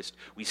greatest.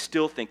 We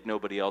still think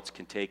nobody else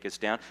can take us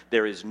down.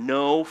 There is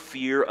no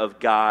fear of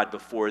God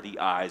before the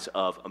eyes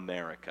of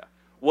America.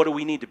 What do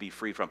we need to be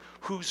free from?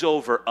 Who's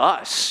over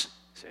us?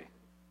 See?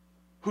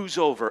 Who's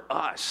over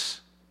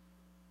us?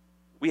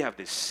 We have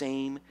this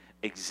same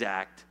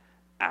exact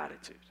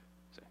attitude.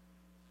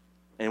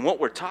 And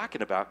what we're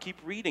talking about, keep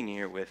reading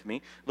here with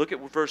me. Look at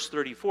verse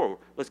 34.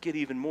 Let's get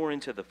even more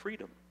into the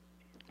freedom.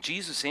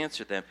 Jesus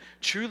answered them,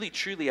 truly,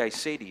 truly, I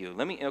say to you.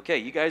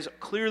 You guys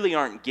clearly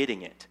aren't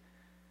getting it.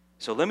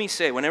 So let me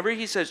say, whenever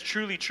he says,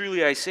 truly,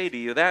 truly, I say to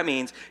you, that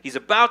means he's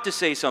about to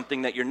say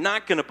something that you're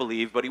not going to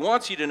believe, but he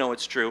wants you to know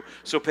it's true,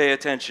 so pay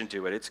attention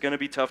to it. It's going to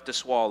be tough to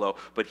swallow,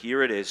 but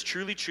here it is.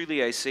 Truly,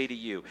 truly, I say to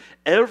you,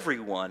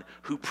 everyone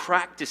who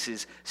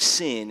practices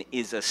sin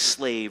is a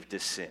slave to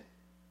sin.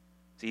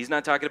 See, he's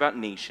not talking about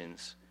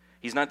nations.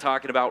 He's not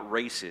talking about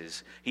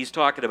races. He's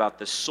talking about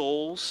the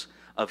souls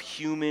of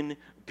human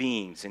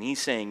beings. And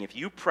he's saying if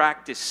you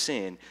practice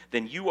sin,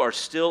 then you are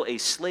still a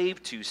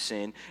slave to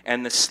sin,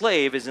 and the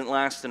slave isn't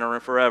lasting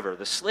forever.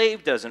 The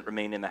slave doesn't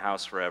remain in the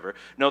house forever.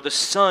 No, the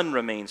son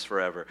remains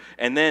forever.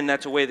 And then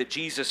that's a way that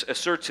Jesus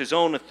asserts his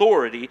own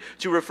authority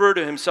to refer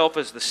to himself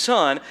as the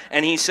son.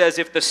 And he says,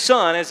 if the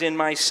son, as in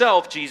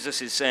myself,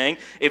 Jesus is saying,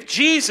 if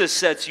Jesus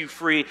sets you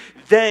free,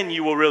 then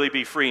you will really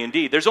be free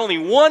indeed. There's only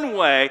one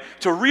way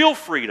to real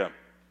freedom,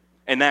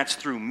 and that's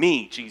through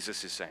me,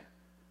 Jesus is saying.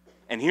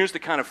 And here's the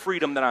kind of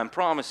freedom that I'm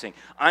promising.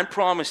 I'm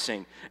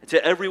promising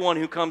to everyone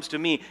who comes to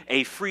me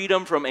a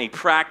freedom from a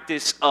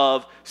practice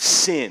of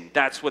sin.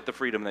 That's what the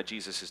freedom that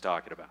Jesus is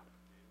talking about.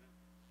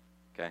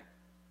 Okay?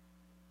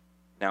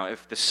 Now,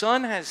 if the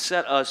Son has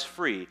set us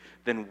free,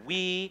 then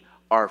we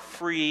are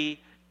free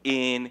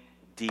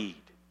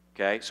indeed.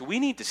 Okay? So we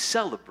need to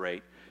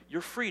celebrate your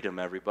freedom,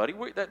 everybody.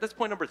 That's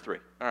point number 3.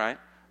 All right?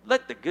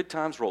 Let the good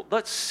times roll.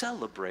 Let's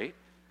celebrate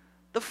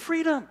the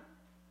freedom.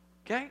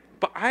 okay?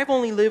 But I've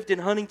only lived in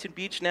Huntington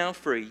Beach now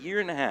for a year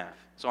and a half.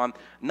 So I'm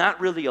not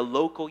really a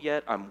local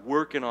yet. I'm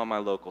working on my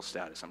local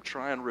status. I'm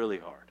trying really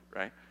hard,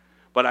 right?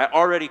 But I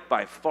already,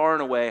 by far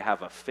and away,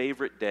 have a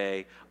favorite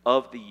day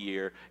of the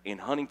year in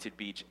Huntington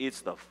Beach.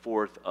 It's the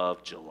 4th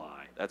of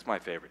July. That's my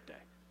favorite day.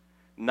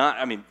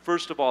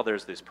 First of all,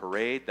 there's this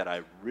parade that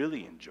I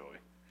really enjoy.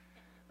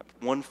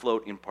 One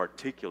float in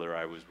particular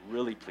I was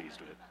really pleased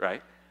with,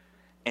 right?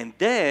 And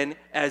then,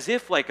 as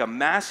if like a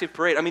massive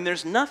parade,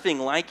 there's nothing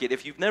like it.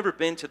 If you've never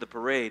been to the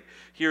parade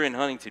here in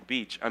Huntington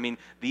Beach,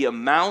 the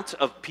amount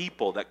of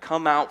people that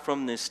come out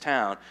from this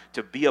town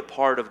to be a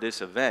part of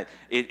this event,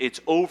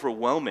 it's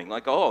overwhelming.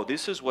 Like, oh,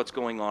 this is what's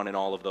going on in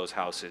all of those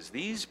houses.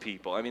 These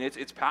people,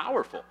 it's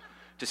powerful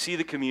to see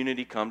the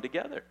community come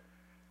together.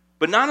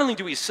 But not only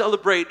do we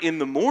celebrate in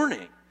the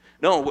morning,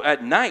 no,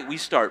 at night we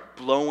start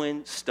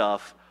blowing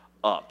stuff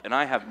up. And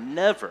I have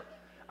never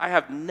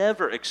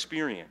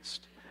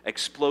experienced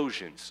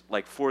explosions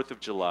like 4th of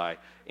July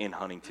in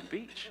Huntington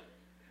Beach.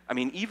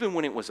 Even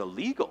when it was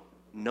illegal,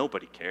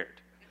 nobody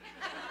cared.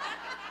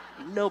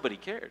 Nobody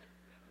cared.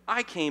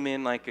 I came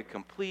in like a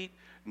complete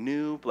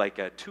noob, like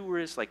a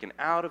tourist, like an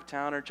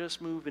out-of-towner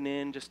just moving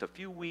in just a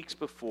few weeks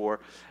before,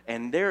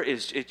 and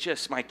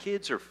my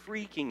kids are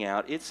freaking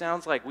out. It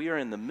sounds like we are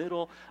in the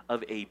middle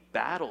of a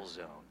battle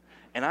zone.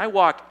 And I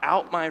walk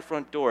out my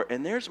front door,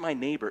 and there's my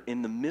neighbor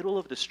in the middle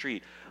of the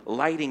street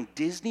lighting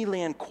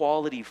Disneyland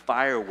quality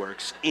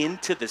fireworks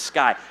into the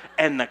sky.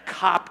 And the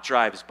cop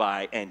drives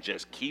by and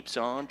just keeps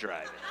on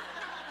driving.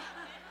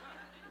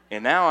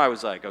 And now I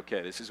was like,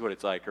 okay, this is what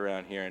it's like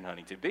around here in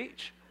Huntington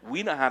Beach.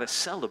 We know how to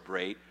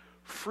celebrate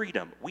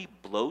freedom. We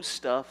blow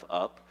stuff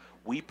up.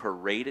 We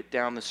parade it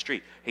down the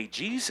street. Hey,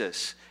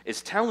 Jesus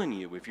is telling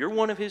you, if you're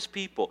one of his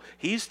people,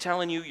 he's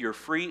telling you you're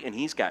free, and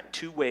he's got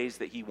 2 ways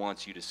that he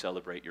wants you to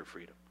celebrate your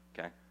freedom,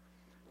 okay?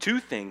 2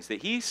 things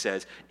that he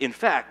says. In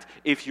fact,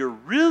 if you're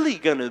really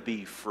going to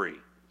be free,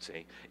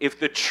 see,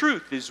 if the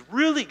truth is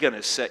really going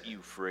to set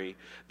you free,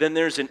 then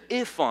there's an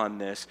if on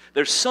this.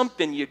 There's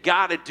something you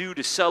got to do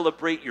to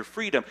celebrate your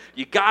freedom.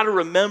 You got to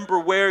remember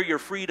where your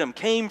freedom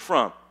came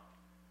from.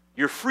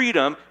 Your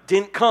freedom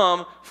didn't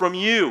come from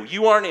you.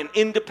 You aren't an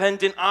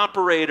independent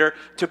operator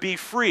to be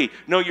free.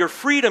 No, your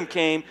freedom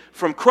came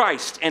from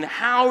Christ. And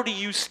how do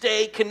you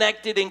stay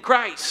connected in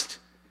Christ?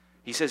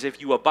 He says,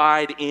 if you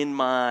abide in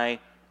my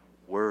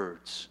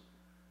words.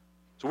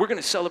 So we're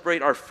going to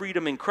celebrate our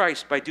freedom in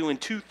Christ by doing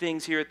 2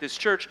 things here at this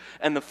church.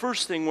 And the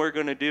first thing we're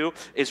going to do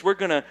is we're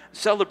going to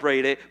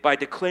celebrate it by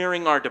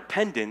declaring our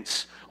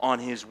dependence on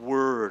his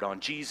word, on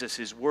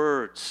Jesus'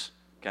 words.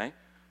 Okay?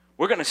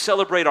 We're going to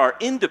celebrate our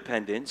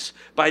independence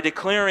by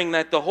declaring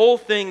that the whole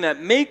thing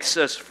that makes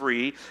us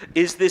free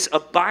is this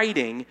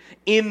abiding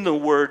in the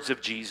words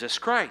of Jesus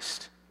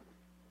Christ.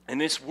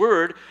 And this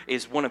word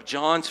is one of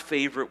John's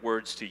favorite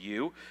words to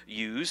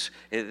use,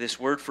 this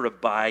word for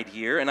abide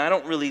here. And I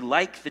don't really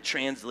like the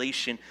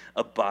translation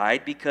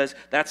abide because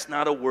that's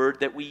not a word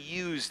that we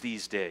use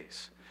these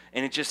days.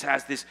 And it just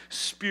has this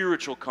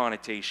spiritual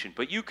connotation.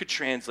 But you could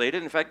translate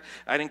it. In fact,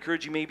 I'd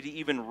encourage you maybe to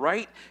even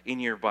write in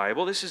your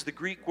Bible. This is the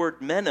Greek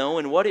word meno,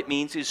 and what it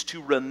means is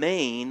to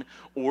remain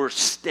or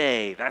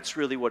stay. That's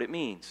really what it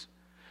means.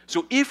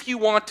 So if you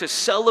want to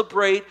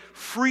celebrate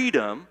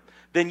freedom,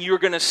 then you're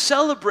going to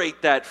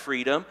celebrate that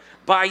freedom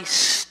by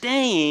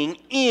staying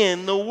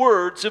in the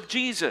words of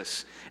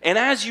Jesus. And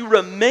as you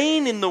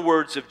remain in the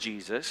words of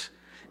Jesus,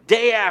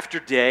 day after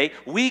day,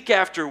 week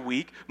after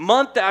week,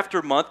 month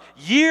after month,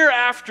 year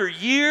after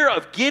year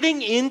of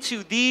getting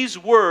into these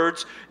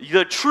words,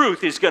 the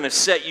truth is going to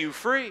set you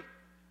free.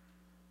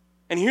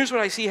 And here's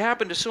what I see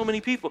happen to so many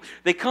people.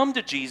 They come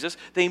to Jesus,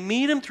 they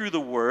meet him through the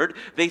word,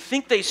 they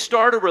think they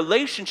start a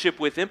relationship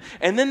with him,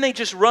 and then they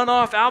just run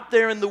off out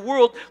there in the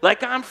world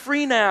like, I'm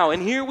free now,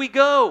 and here we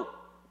go.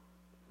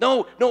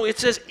 No, it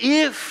says,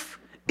 if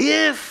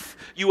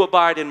you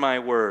abide in my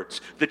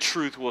words, the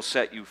truth will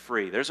set you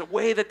free. There's a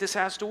way that this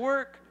has to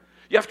work.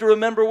 You have to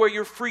remember where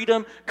your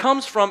freedom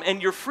comes from,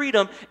 and your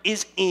freedom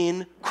is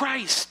in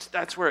Christ.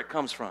 That's where it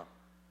comes from.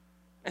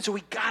 And so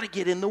we got to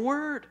get in the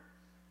Word.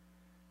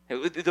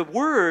 The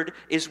Word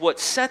is what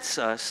sets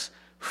us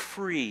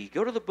free.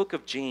 Go to the book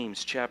of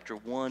James, chapter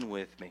 1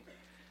 with me.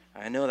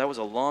 I know that was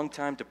a long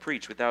time to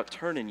preach without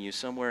turning you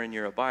somewhere in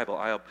your Bible.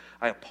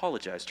 I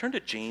apologize. Turn to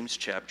James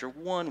chapter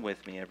 1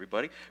 with me,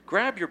 everybody.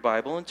 Grab your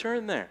Bible and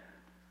turn there.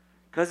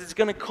 Because it's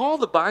going to call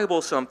the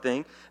Bible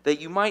something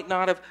that you might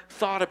not have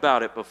thought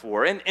about it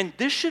before. And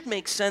this should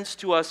make sense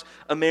to us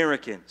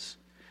Americans.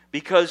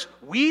 Because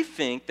we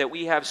think that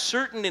we have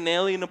certain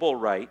inalienable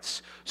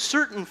rights,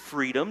 certain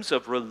freedoms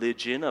of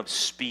religion, of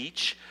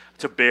speech,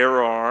 to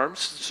bear arms,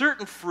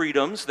 certain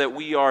freedoms that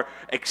we are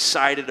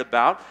excited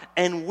about.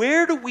 And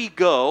where do we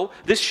go?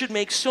 This should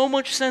make so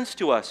much sense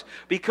to us.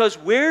 Because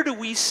where do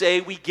we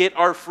say we get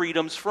our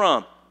freedoms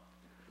from?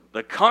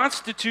 The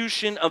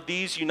Constitution of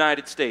these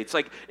United States.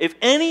 Like, if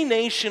any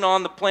nation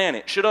on the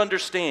planet should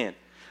understand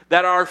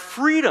that our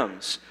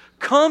freedoms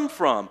come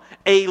from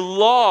a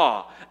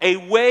law, a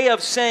way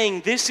of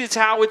saying this is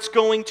how it's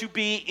going to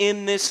be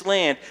in this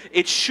land.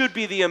 It should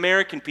be the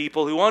American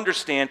people who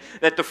understand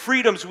that the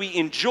freedoms we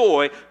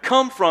enjoy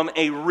come from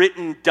a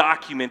written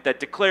document that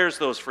declares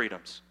those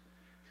freedoms.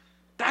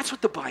 That's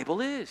what the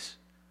Bible is.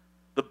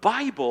 The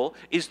Bible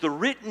is the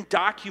written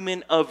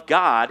document of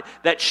God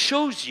that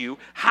shows you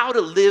how to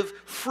live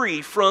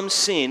free from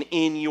sin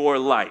in your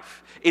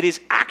life. It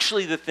is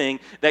actually the thing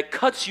that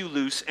cuts you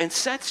loose and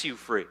sets you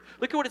free.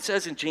 Look at what it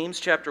says in James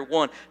chapter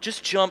 1.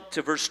 Just jump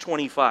to verse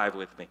 25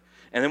 with me,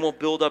 and then we'll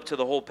build up to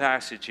the whole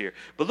passage here.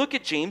 But look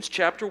at James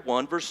chapter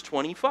 1, verse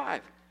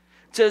 25.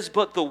 It says,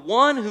 but the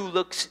one who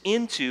looks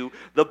into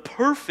the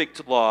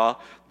perfect law,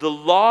 the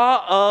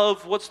law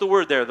of, what's the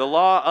word there? The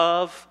law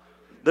of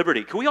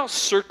liberty. Can we all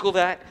circle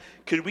that?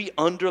 Could we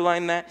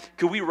underline that?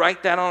 Could we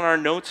write that on our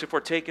notes if we're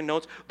taking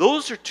notes?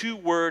 Those are two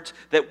words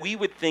that we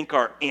would think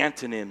are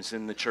antonyms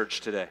in the church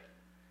today.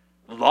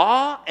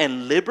 Law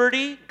and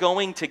liberty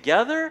going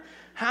together?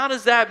 How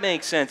does that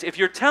make sense? If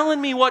you're telling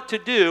me what to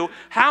do,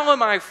 how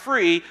am I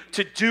free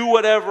to do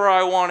whatever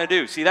I want to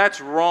do? See,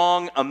 that's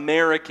wrong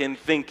American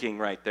thinking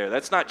right there.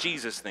 That's not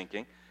Jesus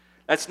thinking.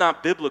 That's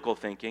not biblical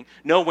thinking.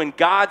 No, when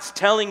God's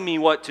telling me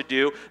what to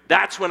do,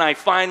 that's when I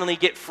finally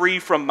get free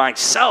from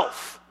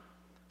myself,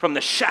 from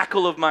the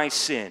shackle of my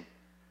sin.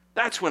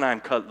 That's when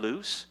I'm cut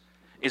loose,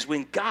 is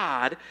when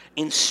God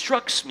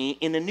instructs me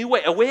in a new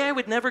way, a way I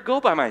would never go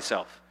by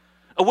myself,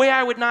 a way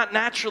I would not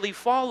naturally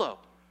follow.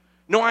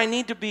 No, I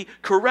need to be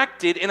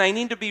corrected and I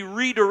need to be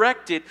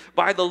redirected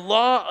by the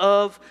law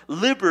of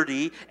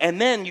liberty,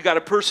 and then you got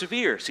to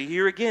persevere. See,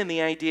 here again,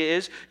 the idea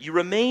is you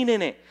remain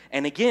in it.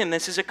 And again,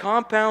 this is a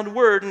compound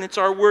word, and it's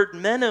our word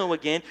meno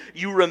again.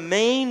 You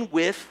remain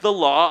with the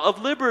law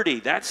of liberty.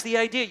 That's the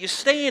idea. You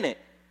stay in it.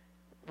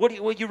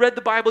 You read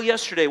the Bible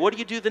yesterday. What do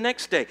you do the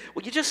next day?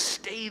 Well, you just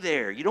stay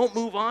there. You don't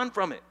move on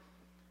from it.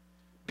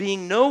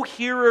 Being no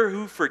hearer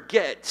who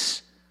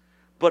forgets,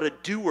 but a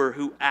doer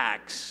who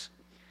acts,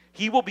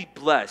 he will be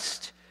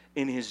blessed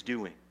in his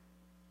doing.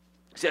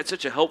 See, that's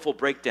such a helpful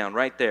breakdown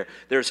right there.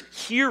 There's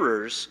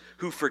hearers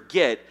who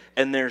forget,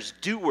 and there's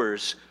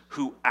doers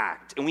who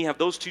act. And we have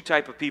those two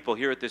type of people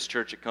here at this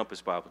church at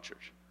Compass Bible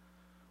Church.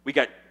 We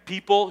got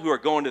people who are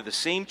going to the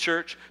same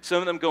church, some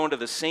of them going to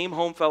the same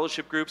home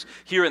fellowship groups,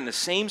 hearing the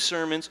same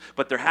sermons,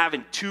 but they're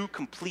having two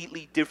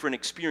completely different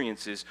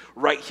experiences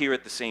right here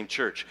at the same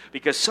church.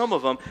 Because some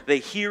of them, they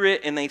hear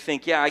it and they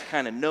think, yeah, I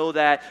kind of know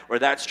that, or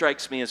that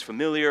strikes me as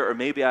familiar, or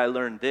maybe I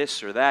learned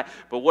this or that.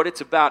 But what it's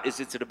about is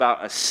it's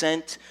about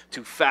assent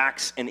to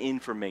facts and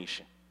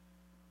information.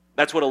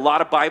 That's what a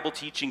lot of Bible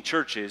teaching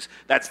churches,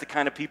 that's the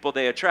kind of people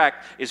they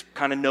attract, is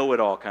kind of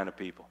know-it-all kind of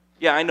people.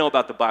 Yeah, I know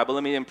about the Bible.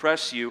 Let me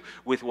impress you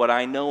with what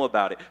I know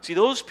about it. See,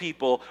 those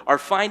people are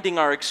finding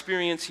our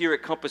experience here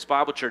at Compass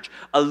Bible Church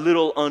a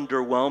little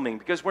underwhelming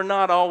because we're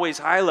not always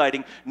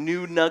highlighting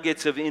new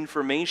nuggets of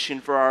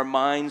information for our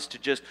minds to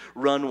just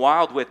run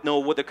wild with.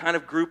 No, the kind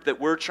of group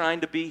that we're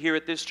trying to be here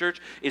at this church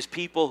is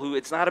people who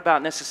it's not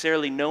about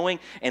necessarily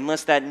knowing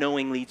unless that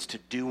knowing leads to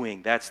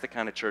doing. That's the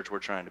kind of church we're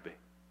trying to be.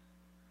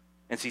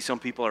 And see, some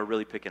people are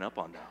really picking up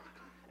on that.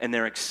 And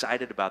they're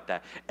excited about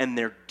that. And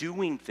they're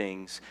doing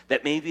things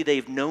that maybe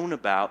they've known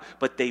about,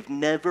 but they've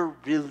never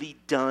really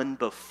done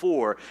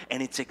before.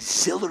 And it's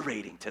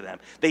exhilarating to them.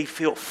 They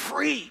feel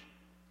free.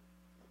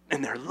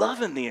 And they're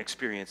loving the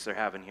experience they're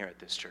having here at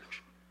this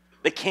church.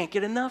 They can't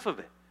get enough of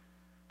it.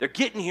 They're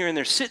getting here and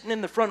they're sitting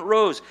in the front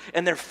rows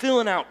and they're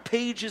filling out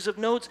pages of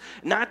notes,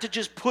 not to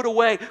just put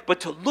away,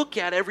 but to look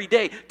at every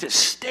day, to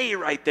stay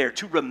right there,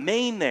 to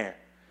remain there.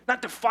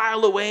 Not to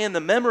file away in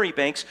the memory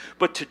banks,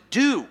 but to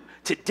do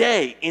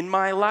today in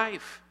my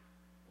life.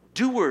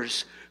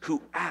 Doers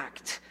who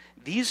act.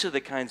 These are the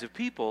kinds of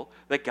people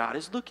that God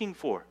is looking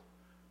for.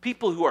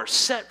 People who are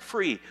set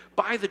free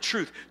by the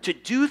truth to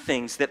do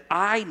things that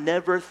I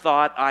never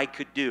thought I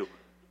could do.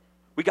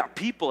 We got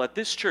people at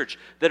this church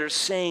that are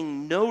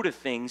saying no to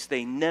things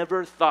they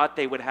never thought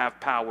they would have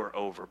power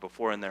over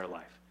before in their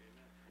life.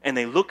 And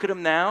they look at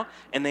them now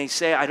and they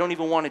say, I don't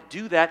even want to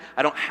do that.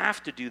 I don't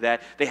have to do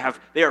that.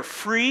 They are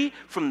free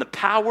from the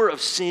power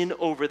of sin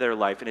over their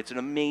life. And it's an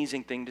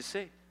amazing thing to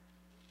see.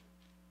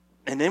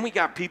 And then we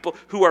got people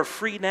who are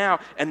free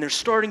now and they're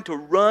starting to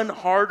run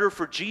harder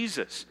for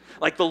Jesus.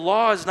 Like the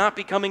law is not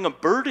becoming a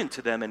burden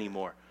to them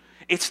anymore.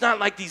 It's not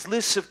like these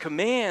lists of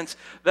commands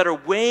that are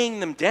weighing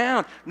them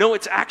down. No,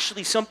 it's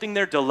actually something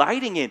they're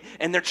delighting in.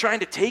 And they're trying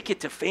to take it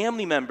to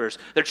family members.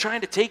 They're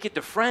trying to take it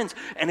to friends.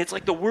 And it's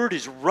like the word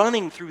is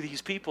running through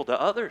these people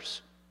to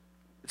others.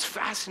 It's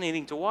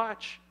fascinating to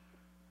watch.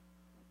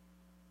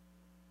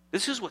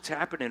 This is what's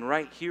happening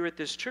right here at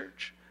this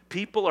church.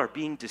 People are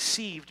being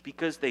deceived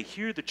because they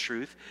hear the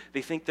truth.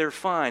 They think they're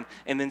fine.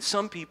 And then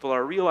some people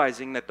are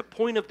realizing that the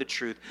point of the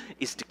truth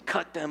is to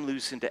cut them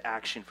loose into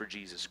action for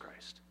Jesus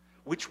Christ.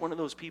 Which one of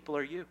those people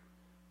are you?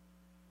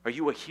 Are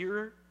you a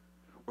hearer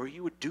or are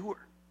you a doer?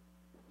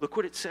 Look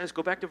what it says.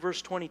 Go back to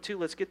verse 22.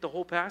 Let's get the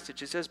whole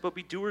passage. It says, but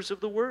be doers of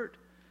the word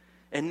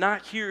and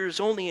not hearers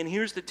only. And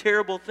here's the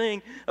terrible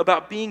thing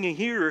about being a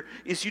hearer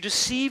is you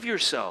deceive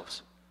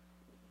yourselves.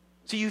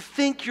 So you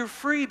think you're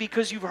free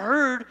because you've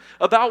heard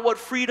about what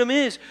freedom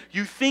is.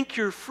 You think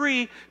you're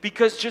free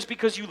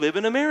because you live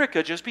in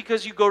America, just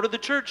because you go to the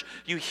church,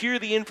 you hear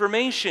the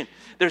information.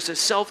 There's a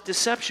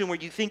self-deception where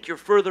you think you're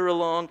further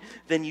along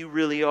than you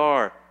really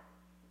are.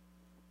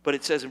 But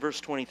it says in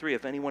verse 23,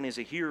 if anyone is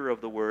a hearer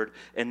of the word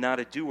and not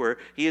a doer,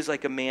 he is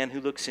like a man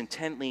who looks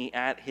intently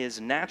at his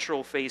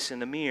natural face in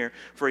the mirror.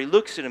 For he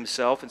looks at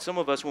himself, and some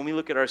of us, when we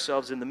look at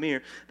ourselves in the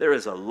mirror, there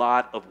is a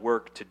lot of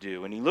work to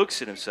do. And he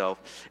looks at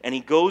himself, and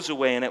he goes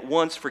away and at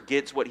once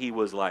forgets what he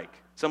was like.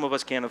 Some of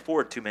us can't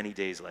afford too many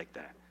days like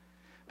that.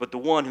 But the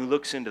one who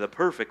looks into the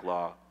perfect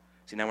law,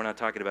 see, now we're not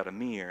talking about a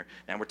mirror.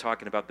 Now we're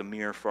talking about the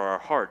mirror for our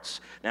hearts.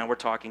 Now we're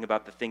talking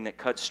about the thing that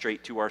cuts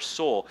straight to our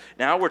soul.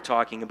 Now we're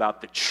talking about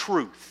the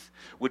truth,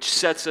 which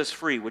sets us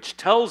free, which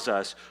tells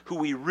us who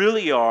we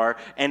really are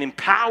and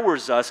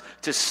empowers us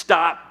to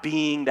stop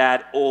being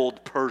that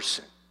old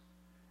person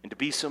and to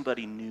be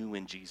somebody new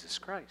in Jesus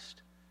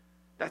Christ.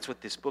 That's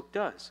what this book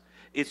does.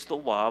 It's the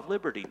law of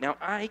liberty. Now,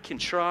 I can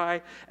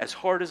try as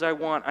hard as I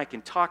want. I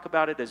can talk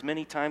about it as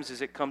many times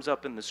as it comes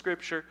up in the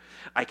scripture.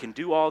 I can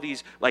do all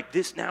these, like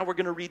this, now we're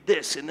going to read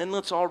this, and then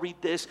let's all read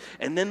this,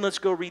 and then let's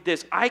go read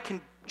this. I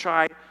can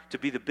try to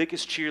be the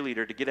biggest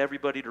cheerleader to get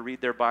everybody to read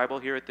their Bible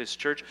here at this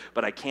church,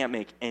 but I can't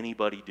make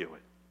anybody do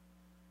it.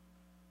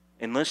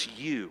 Unless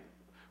you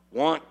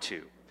want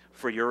to,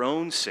 for your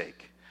own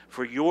sake,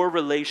 for your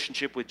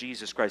relationship with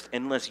Jesus Christ,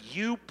 unless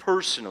you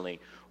personally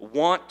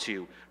want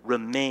to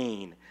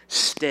remain,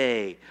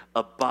 stay,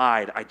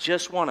 abide. I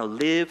just want to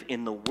live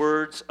in the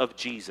words of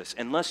Jesus.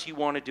 Unless you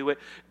want to do it,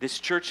 this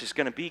church is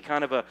going to be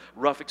kind of a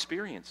rough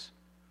experience.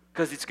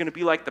 Because it's going to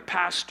be like the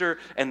pastor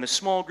and the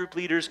small group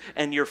leaders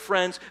and your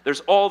friends.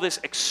 There's all this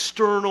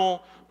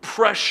external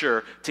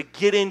pressure to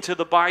get into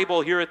the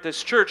Bible here at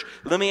this church.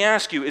 Let me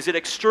ask you, is it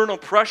external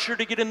pressure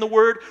to get in the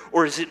Word,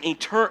 or is it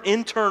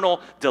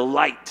internal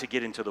delight to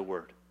get into the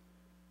Word?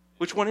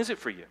 Which one is it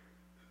for you?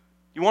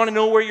 You want to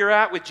know where you're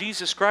at with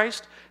Jesus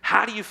Christ?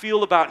 How do you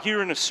feel about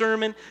hearing a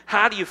sermon?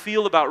 How do you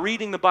feel about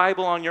reading the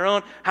Bible on your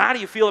own? How do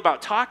you feel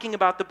about talking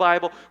about the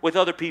Bible with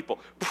other people?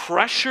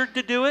 Pressured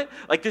to do it?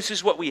 Like this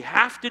is what we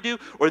have to do?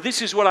 Or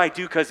this is what I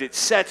do because it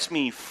sets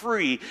me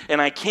free and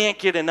I can't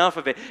get enough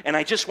of it and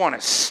I just want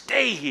to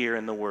stay here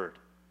in the Word?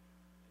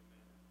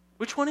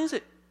 Which one is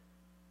it?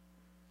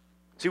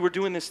 See, we're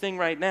doing this thing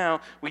right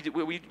now.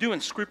 We're doing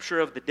Scripture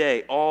of the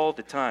Day all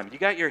the time. You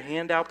got your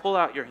handout? Pull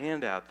out your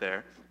handout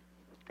there.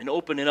 And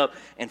open it up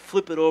and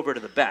flip it over to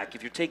the back.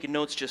 If you're taking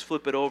notes, just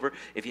flip it over.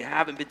 If you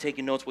haven't been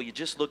taking notes, well, you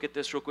just look at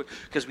this real quick.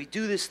 Because we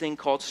do this thing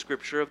called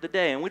Scripture of the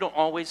Day. And we don't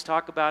always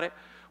talk about it.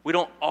 We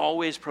don't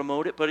always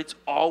promote it. But it's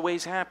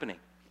always happening.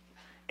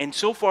 And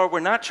so far,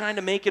 we're not trying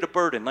to make it a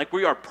burden. Like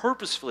we are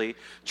purposefully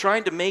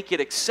trying to make it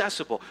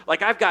accessible.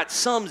 Like I've got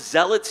some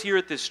zealots here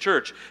at this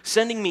church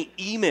sending me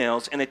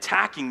emails and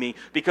attacking me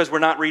because we're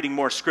not reading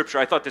more Scripture.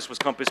 I thought this was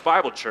Compass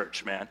Bible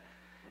Church, man.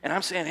 And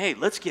I'm saying, hey,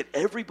 let's get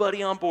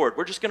everybody on board.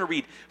 We're just going to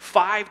read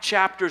 5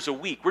 chapters a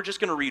week. We're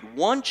just going to read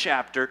 1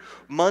 chapter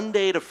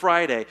Monday to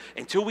Friday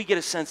until we get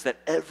a sense that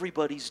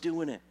everybody's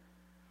doing it.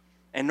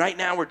 And right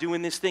now we're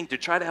doing this thing to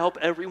try to help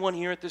everyone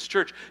here at this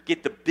church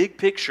get the big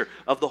picture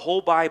of the whole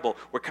Bible.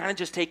 We're kind of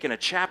just taking a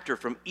chapter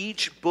from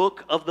each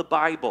book of the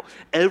Bible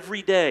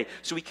every day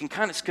so we can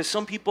kind of, because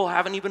some people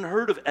haven't even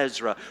heard of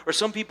Ezra, or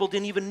some people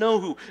didn't even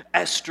know who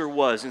Esther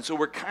was. And so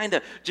we're kind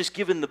of just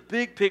giving the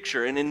big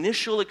picture, an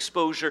initial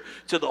exposure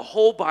to the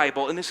whole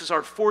Bible, and this is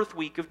our 4th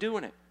week of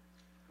doing it.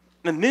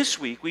 And this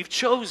week, we've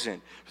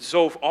chosen.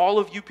 So if all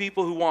of you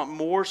people who want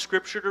more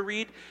Scripture to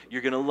read,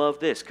 you're going to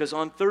love this. Because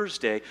on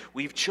Thursday,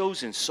 we've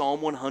chosen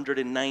Psalm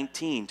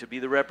 119 to be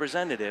the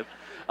representative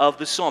of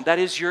the Psalm. That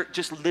is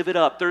just live it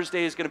up.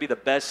 Thursday is going to be the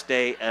best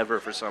day ever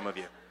for some of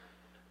you.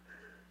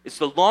 It's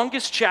the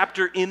longest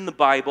chapter in the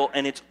Bible,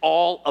 and it's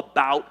all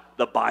about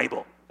the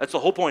Bible. That's the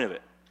whole point of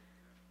it.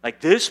 Like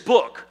this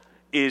book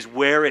is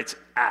where it's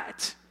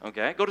at.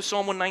 Okay, go to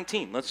Psalm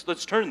 119.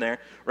 Let's turn there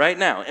right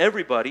now.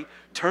 Everybody,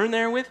 turn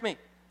there with me.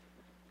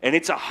 And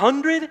it's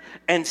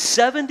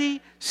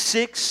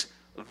 176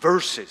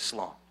 verses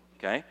long.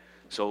 Okay,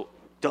 so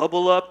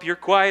double up your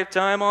quiet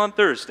time on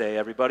Thursday,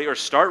 everybody, or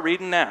start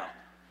reading now.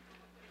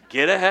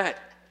 Get ahead.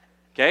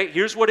 Okay,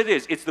 here's what it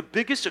is. It's the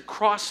biggest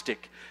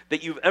acrostic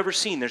that you've ever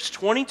seen. There's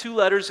 22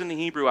 letters in the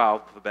Hebrew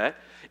alphabet.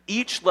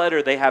 Each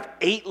letter, they have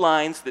 8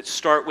 lines that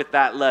start with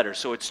that letter.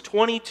 So it's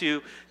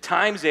 22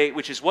 times 8,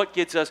 which is what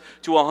gets us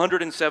to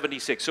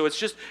 176. So it's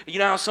just, you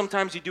know how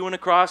sometimes you do an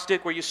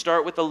acrostic where you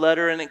start with a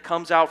letter and it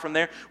comes out from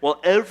there? Well,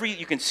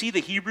 you can see the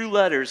Hebrew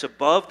letters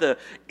above the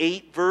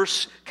 8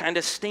 verse kind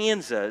of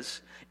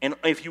stanzas. And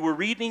if you were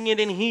reading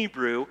it in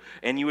Hebrew,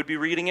 and you would be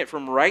reading it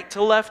from right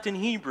to left in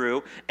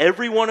Hebrew,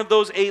 every one of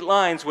those 8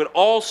 lines would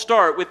all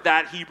start with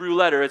that Hebrew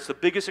letter. It's the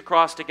biggest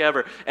acrostic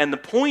ever. And the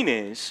point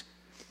is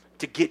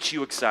to get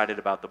you excited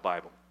about the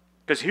Bible.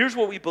 Because here's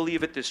what we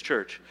believe at this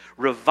church.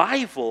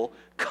 Revival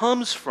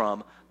comes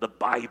from the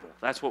Bible.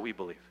 That's what we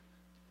believe.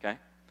 Okay?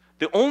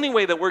 The only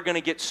way that we're going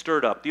to get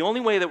stirred up, the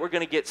only way that we're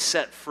going to get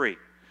set free,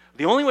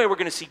 The only way we're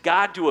going to see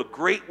God do a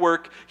great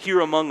work here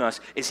among us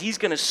is He's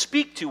going to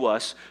speak to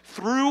us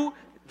through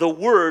the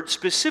Word,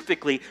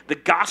 specifically the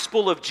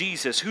gospel of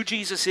Jesus. Who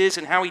Jesus is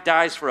and how He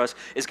dies for us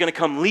is going to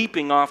come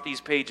leaping off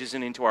these pages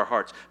and into our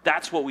hearts.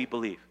 That's what we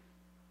believe.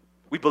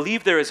 We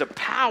believe there is a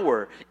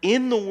power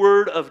in the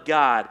Word of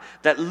God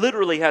that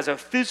literally has a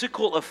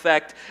physical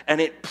effect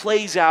and it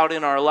plays out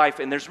in our life,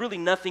 and there's really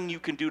nothing you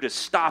can do to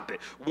stop it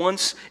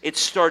once it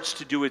starts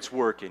to do its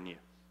work in you.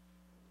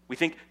 We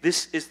think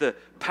this is the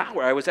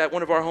power. I was at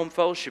one of our home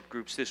fellowship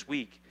groups this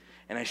week,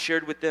 and I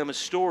shared with them a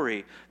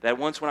story that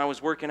once when I was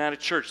working at a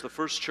church, the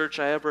first church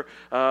I ever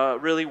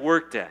really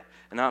worked at,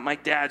 and not my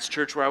dad's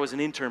church where I was an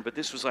intern, but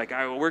this was like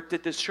I worked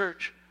at this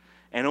church.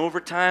 And over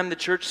time, the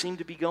church seemed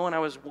to be going. I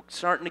was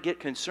starting to get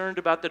concerned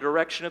about the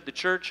direction of the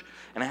church.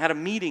 And I had a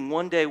meeting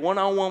one day,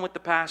 one-on-one with the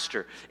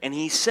pastor. And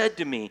he said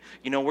to me,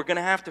 we're going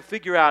to have to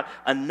figure out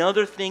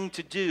another thing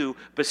to do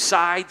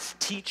besides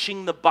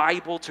teaching the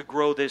Bible to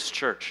grow this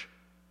church.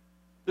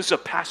 This is a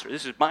pastor.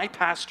 This is my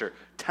pastor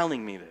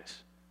telling me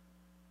this.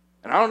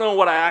 And I don't know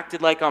what I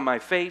acted like on my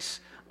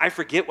face. I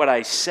forget what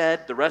I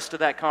said the rest of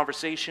that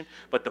conversation.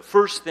 But the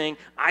first thing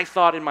I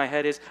thought in my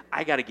head is,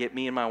 I got to get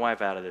me and my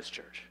wife out of this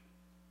church.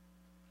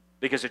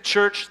 Because a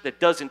church that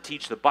doesn't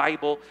teach the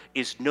Bible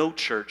is no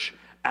church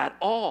at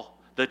all.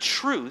 The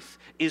truth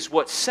is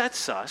what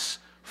sets us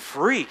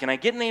free. Can I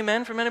get an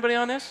amen from anybody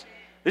on this?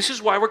 This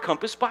is why we're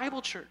Compass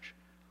Bible Church.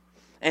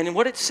 And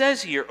what it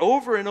says here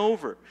over and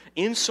over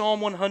in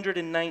Psalm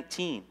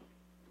 119,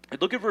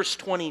 look at verse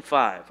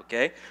 25,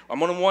 okay? I'm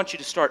going to want you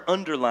to start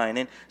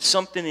underlining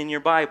something in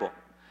your Bible.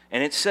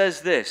 And it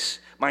says this,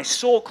 my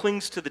soul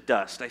clings to the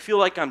dust. I feel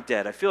like I'm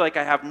dead. I feel like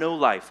I have no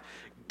life.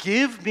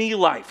 Give me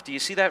life. Do you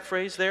see that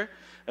phrase there?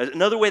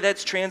 Another way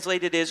that's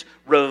translated is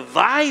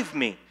revive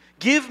me.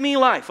 Give me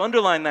life.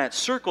 Underline that.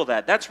 Circle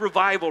that. That's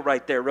revival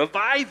right there.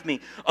 Revive me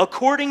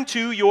according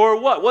to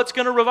your what? What's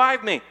going to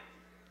revive me?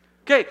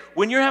 Okay,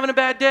 when you're having a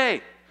bad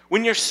day,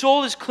 when your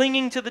soul is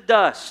clinging to the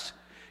dust,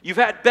 you've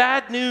had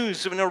bad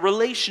news in a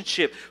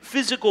relationship,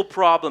 physical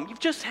problem. You've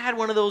just had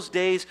one of those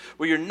days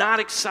where you're not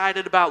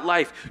excited about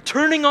life.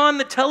 Turning on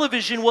the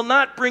television will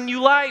not bring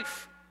you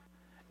life.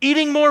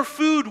 Eating more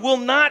food will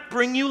not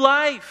bring you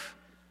life.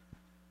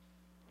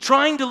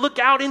 Trying to look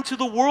out into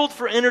the world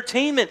for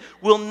entertainment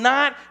will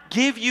not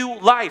give you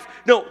life.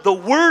 No, the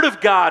Word of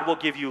God will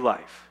give you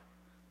life.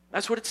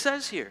 That's what it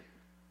says here.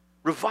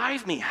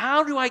 Revive me.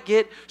 How do I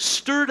get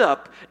stirred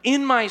up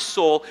in my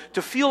soul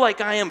to feel like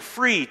I am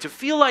free, to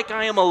feel like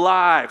I am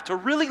alive, to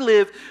really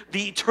live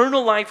the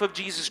eternal life of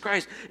Jesus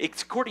Christ?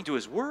 It's according to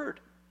His Word.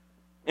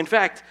 In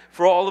fact,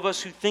 for all of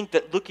us who think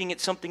that looking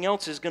at something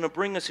else is going to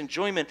bring us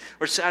enjoyment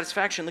or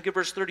satisfaction, look at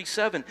verse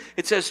 37.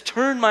 It says,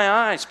 turn my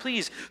eyes,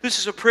 please. This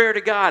is a prayer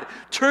to God.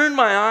 Turn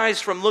my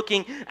eyes from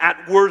looking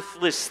at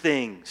worthless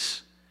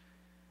things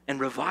and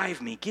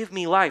revive me. Give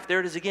me life. There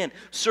it is again.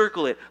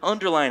 Circle it.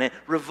 Underline it.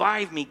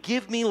 Revive me.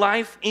 Give me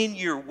life in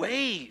your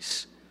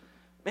ways.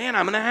 Man,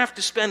 I'm going to have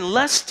to spend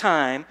less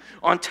time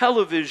on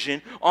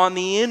television, on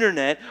the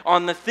internet,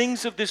 on the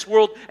things of this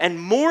world, and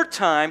more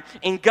time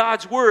in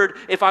God's Word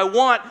if I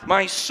want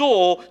my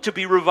soul to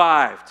be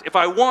revived, if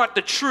I want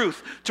the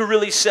truth to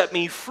really set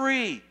me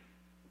free.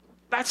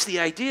 That's the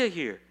idea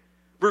here.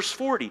 Verse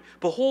 40,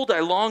 behold,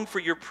 I long for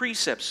your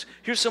precepts.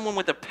 Here's someone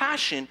with a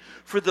passion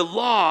for the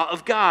law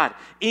of God.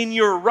 In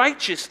your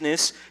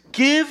righteousness,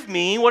 give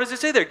me, what does it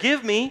say there?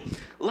 Give me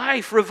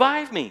life,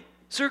 revive me.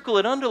 Circle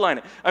it, underline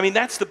it. I mean,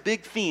 that's the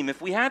big theme.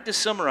 If we had to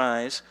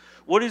summarize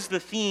what is the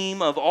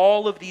theme of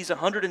all of these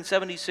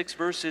 176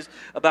 verses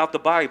about the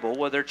Bible,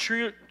 well, they're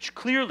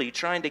clearly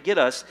trying to get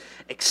us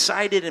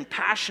excited and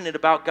passionate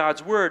about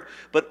God's Word,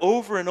 but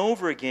over and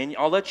over again,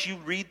 I'll let you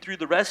read through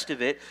the rest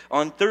of it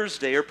on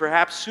Thursday or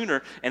perhaps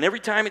sooner, and every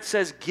time it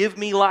says, give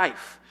me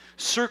life,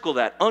 circle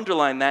that,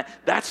 underline that,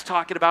 that's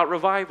talking about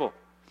revival.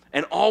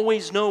 And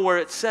always know where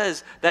it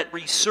says that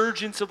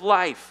resurgence of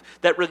life,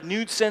 that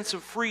renewed sense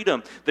of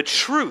freedom, the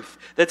truth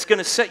that's going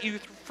to set you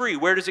free.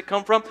 Where does it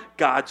come from?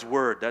 God's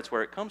Word. That's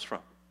where it comes from.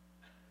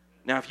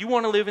 Now, if you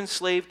want to live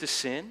enslaved to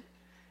sin,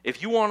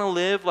 if you want to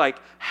live like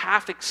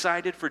half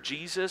excited for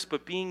Jesus,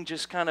 but being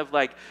just kind of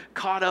like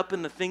caught up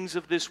in the things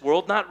of this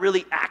world, not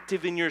really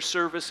active in your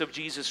service of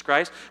Jesus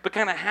Christ, but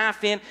kind of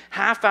half in,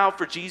 half out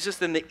for Jesus,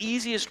 then the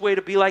easiest way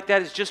to be like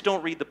that is just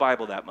don't read the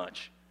Bible that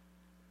much.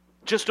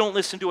 Just don't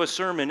listen to a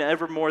sermon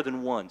ever more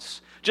than once.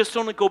 Just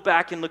don't go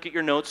back and look at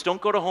your notes. Don't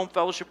go to home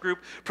fellowship group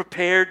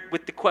prepared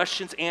with the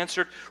questions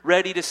answered,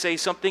 ready to say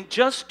something.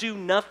 Just do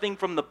nothing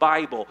from the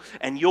Bible,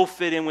 and you'll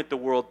fit in with the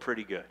world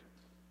pretty good.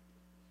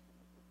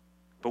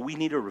 But we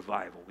need a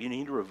revival. We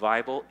need a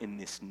revival in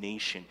this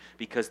nation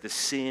because the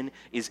sin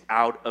is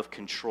out of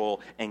control,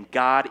 and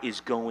God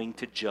is going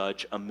to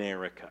judge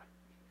America.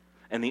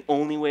 And the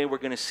only way we're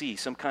going to see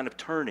some kind of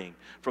turning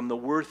from the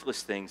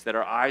worthless things that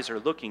our eyes are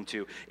looking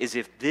to is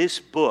if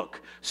this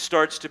book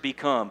starts to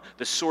become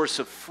the source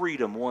of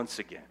freedom once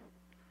again.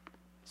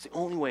 It's the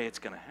only way it's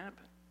going to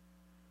happen.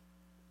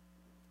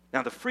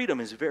 Now, the freedom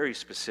is very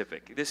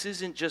specific. This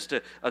isn't just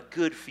a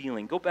good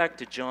feeling. Go back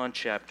to John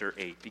chapter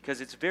 8,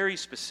 because it's very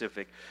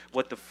specific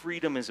what the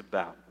freedom is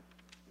about.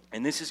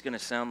 And this is going to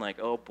sound like,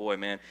 oh boy,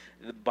 man,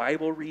 the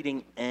Bible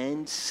reading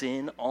and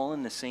sin all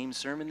in the same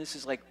sermon. This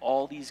is like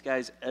all these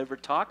guys ever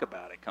talk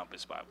about at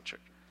Compass Bible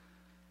Church.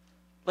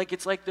 Like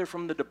it's like they're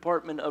from the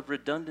Department of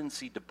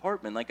Redundancy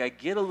department. Like I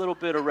get a little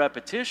bit of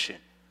repetition,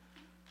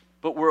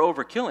 but we're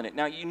overkilling it.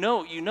 Now, you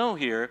know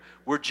here,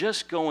 we're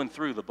just going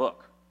through the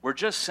book. We're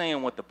just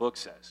saying what the book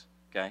says,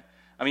 okay?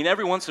 I mean,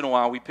 every once in a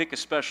while we pick a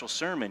special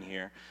sermon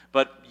here,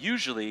 but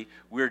usually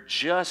we're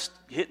just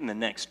hitting the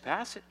next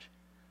passage.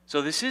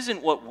 So this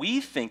isn't what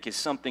we think is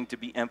something to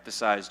be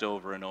emphasized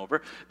over and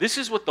over. This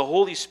is what the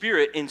Holy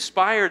Spirit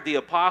inspired the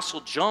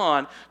Apostle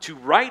John to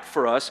write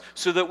for us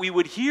so that we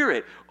would hear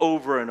it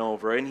over and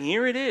over. And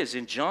here it is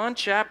in John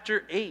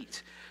chapter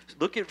 8.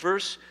 Look at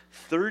verse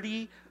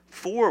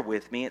 34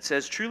 with me. It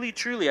says, "Truly,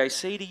 truly, I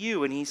say to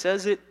you," and he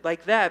says it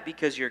like that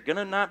because you're going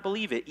to not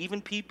believe it.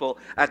 Even people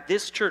at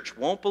this church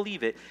won't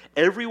believe it.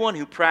 Everyone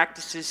who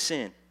practices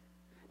sin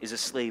is a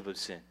slave of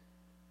sin.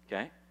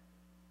 Okay?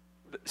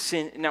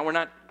 Sin. Now,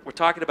 we're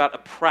talking about a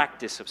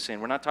practice of sin.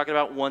 We're not talking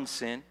about one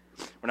sin.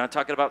 We're not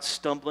talking about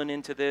stumbling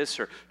into this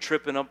or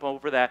tripping up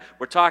over that.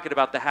 We're talking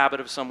about the habit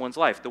of someone's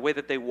life, the way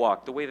that they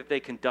walk, the way that they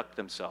conduct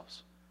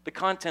themselves, the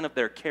content of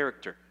their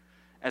character,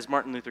 as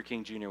Martin Luther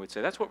King Jr. would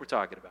say. That's what we're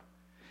talking about.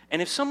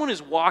 And if someone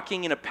is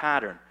walking in a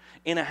pattern,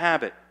 in a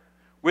habit,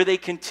 where they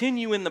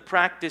continue in the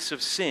practice of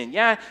sin.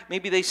 Yeah,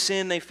 maybe they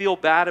sin, they feel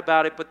bad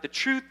about it, but the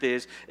truth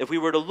is, if we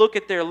were to look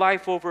at their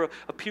life over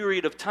a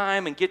period of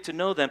time and get to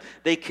know them,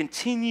 they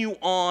continue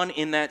on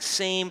in that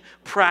same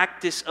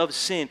practice of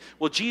sin.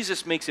 Well,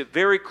 Jesus makes it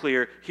very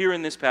clear here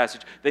in this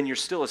passage, then you're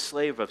still a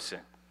slave of sin.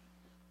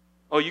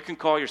 Oh, you can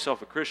call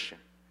yourself a Christian,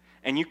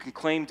 and you can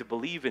claim to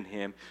believe in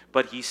him,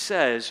 but he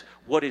says,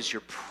 what is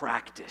your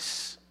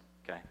practice?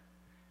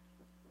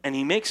 And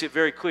he makes it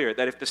very clear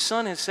that if the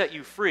Son has set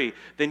you free,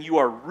 then you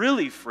are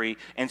really free.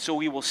 And so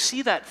we will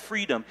see that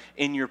freedom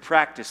in your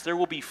practice. There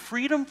will be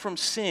freedom from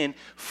sin,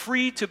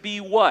 free to be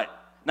what?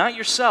 Not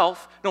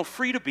yourself. No,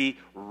 free to be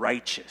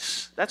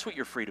righteous. That's what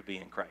you're free to be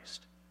in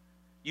Christ.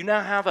 You now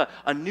have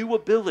a new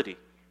ability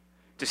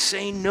to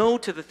say no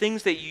to the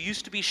things that you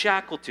used to be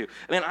shackled to.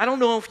 I mean, I don't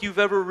know if you've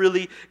ever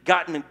really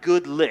gotten a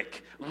good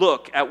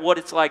look at what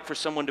it's like for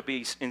someone to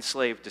be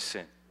enslaved to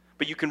sin.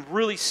 But you can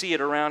really see it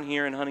around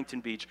here in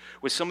Huntington Beach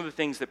with some of the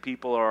things that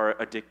people are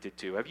addicted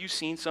to. Have you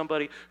seen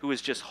somebody who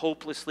is just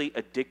hopelessly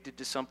addicted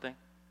to something?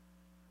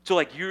 So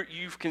like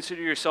you've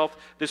considered yourself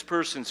this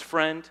person's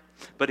friend,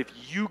 but if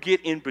you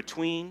get in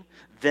between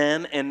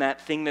them and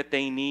that thing that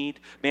they need,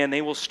 man,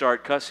 they will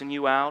start cussing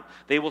you out.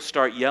 They will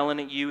start yelling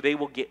at you. They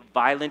will get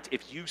violent.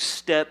 If you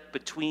step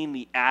between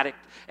the addict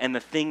and the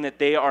thing that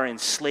they are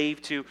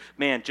enslaved to,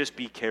 man, just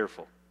be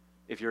careful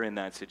if you're in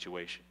that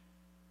situation.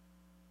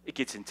 It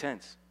gets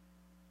intense.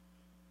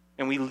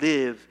 And we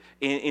live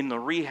in the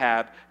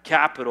rehab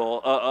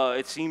capital,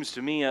 it seems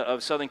to me,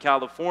 of Southern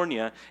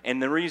California.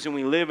 And the reason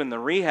we live in the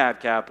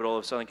rehab capital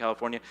of Southern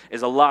California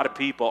is a lot of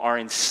people are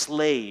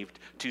enslaved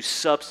to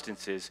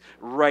substances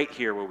right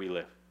here where we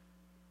live.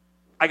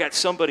 I got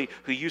somebody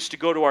who used to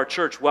go to our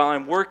church while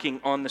I'm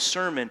working on the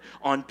sermon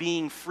on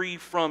being free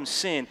from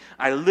sin.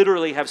 I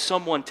literally have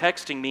someone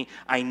texting me,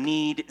 I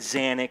need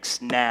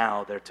Xanax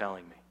now, they're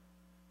telling me.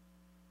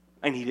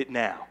 I need it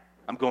now.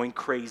 I'm going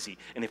crazy.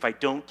 And if I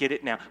don't get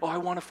it now, oh, I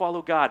want to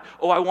follow God.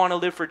 Oh, I want to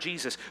live for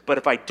Jesus. But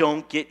if I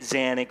don't get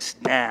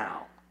Xanax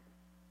now,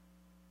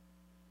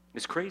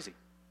 it's crazy.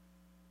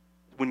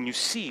 When you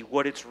see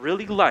what it's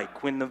really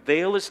like, when the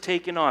veil is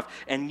taken off,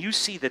 and you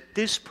see that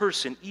this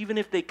person, even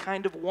if they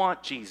kind of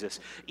want Jesus,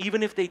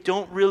 even if they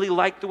don't really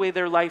like the way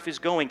their life is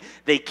going,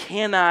 they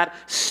cannot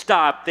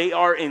stop. They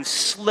are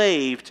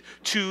enslaved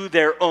to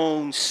their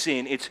own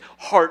sin. It's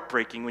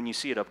heartbreaking when you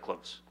see it up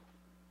close.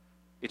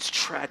 It's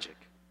tragic.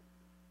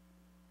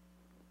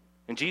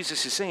 And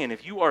Jesus is saying,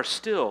 if you are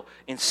still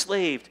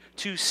enslaved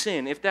to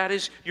sin, if that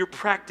is your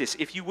practice,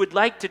 if you would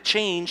like to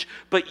change,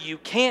 but you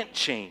can't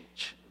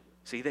change,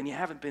 see, then you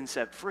haven't been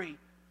set free.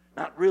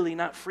 Not really,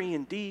 not free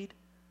indeed.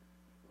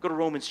 Go to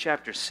Romans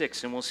chapter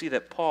 6, and we'll see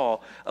that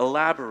Paul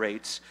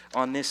elaborates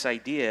on this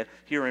idea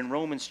here in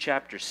Romans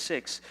chapter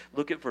 6.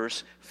 Look at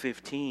verse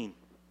 15.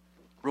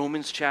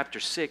 Romans chapter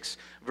 6,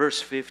 verse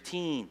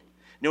 15.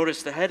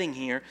 Notice the heading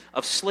here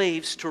of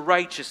slaves to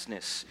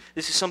righteousness.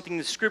 This is something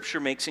the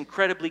Scripture makes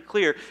incredibly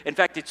clear. In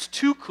fact, it's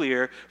too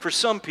clear for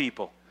some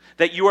people.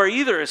 That you are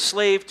either a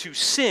slave to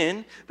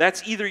sin,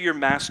 that's either your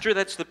master,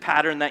 that's the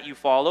pattern that you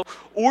follow,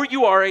 or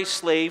you are a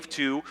slave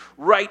to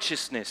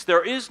righteousness.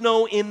 There is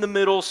no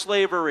in-the-middle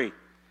slavery.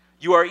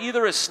 You are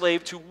either a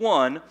slave to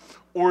one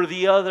or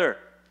the other.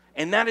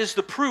 And that is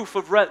the proof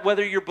of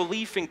whether your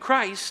belief in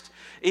Christ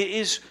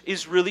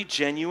is really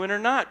genuine or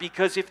not.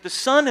 Because if the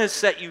Son has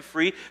set you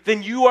free,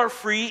 then you are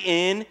free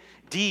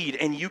indeed.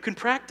 And you can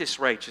practice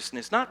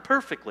righteousness, not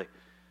perfectly.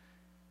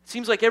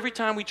 Seems like every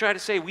time we try to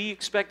say we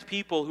expect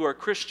people who are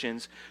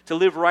Christians to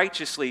live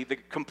righteously, the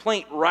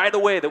complaint right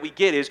away that we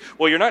get is,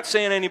 well, you're not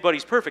saying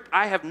anybody's perfect.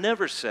 I have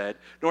never said,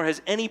 nor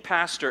has any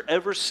pastor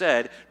ever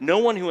said, no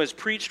one who has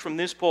preached from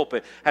this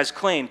pulpit has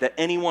claimed that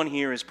anyone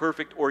here is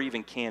perfect or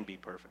even can be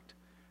perfect.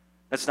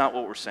 That's not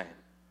what we're saying.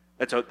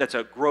 That's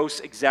a gross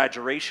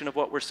exaggeration of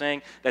what we're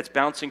saying. That's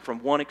bouncing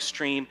from one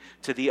extreme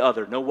to the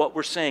other. No, what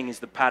we're saying is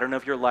the pattern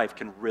of your life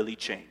can really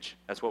change.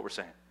 That's what we're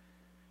saying.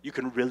 You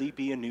can really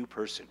be a new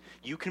person.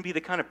 You can be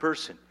the kind of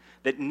person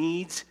that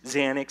needs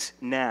Xanax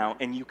now,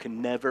 and you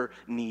can never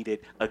need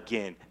it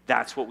again.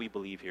 That's what we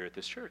believe here at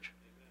this church.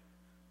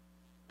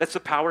 That's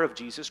the power of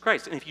Jesus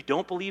Christ. And if you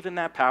don't believe in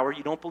that power,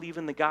 you don't believe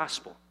in the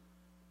gospel.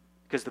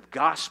 Because the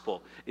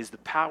gospel is the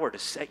power to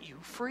set you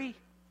free.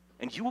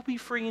 And you will be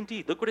free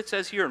indeed. Look what it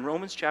says here in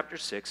Romans chapter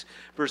 6,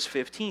 verse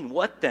 15.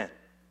 What then?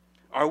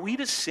 Are we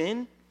to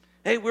sin?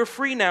 Hey, we're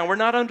free now. We're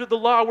not under the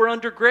law. We're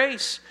under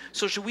grace.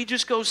 So should we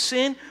just go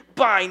sin?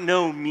 By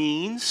no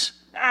means.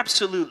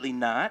 Absolutely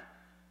not.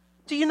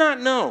 Do you not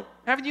know?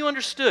 Haven't you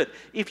understood?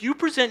 If you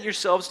present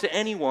yourselves to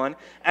anyone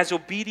as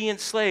obedient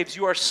slaves,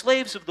 you are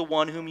slaves of the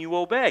one whom you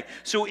obey.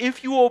 So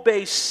if you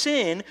obey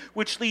sin,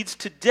 which leads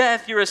to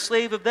death, you're a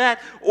slave of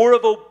that. Or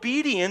of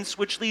obedience,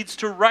 which leads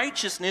to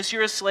righteousness,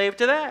 you're a slave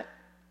to that.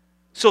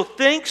 So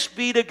thanks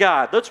be to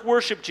God. Let's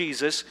worship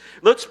Jesus.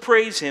 Let's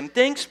praise Him.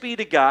 Thanks be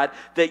to God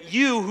that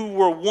you who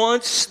were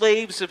once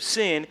slaves of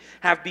sin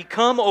have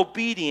become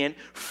obedient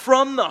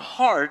from the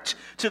heart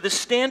to the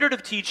standard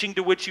of teaching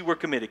to which you were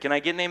committed. Can I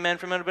get an amen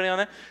from anybody on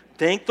that?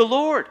 Thank the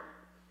Lord.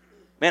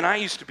 Man, I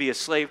used to be a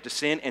slave to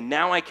sin, and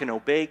now I can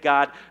obey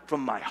God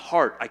from my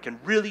heart. I can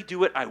really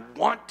do it. I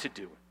want to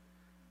do it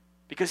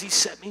because He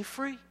set me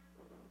free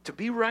to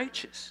be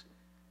righteous.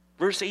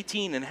 Verse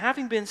 18, and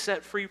having been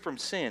set free from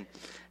sin,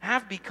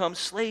 have become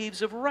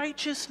slaves of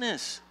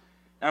righteousness.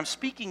 Now, I'm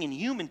speaking in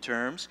human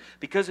terms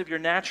because of your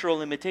natural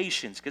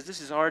limitations, because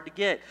this is hard to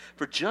get.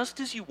 For just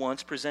as you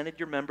once presented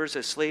your members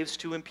as slaves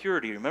to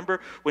impurity,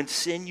 remember when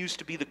sin used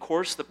to be the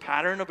course, the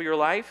pattern of your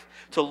life,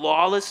 to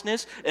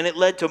lawlessness, and it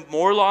led to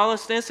more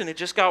lawlessness, and it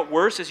just got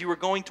worse as you were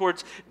going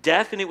towards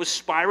death, and it was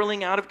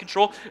spiraling out of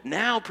control.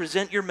 Now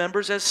present your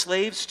members as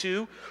slaves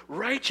to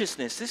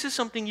righteousness. This is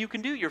something you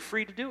can do. You're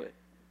free to do it.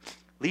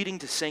 Leading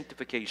to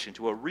sanctification,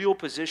 to a real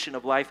position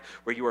of life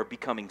where you are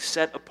becoming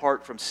set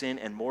apart from sin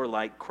and more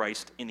like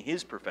Christ in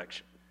His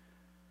perfection.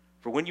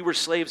 For when you were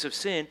slaves of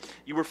sin,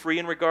 you were free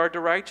in regard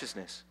to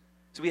righteousness.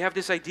 So we have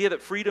this idea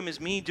that freedom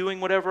is me doing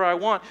whatever I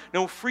want.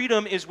 No,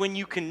 freedom is when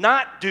you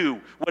cannot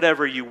do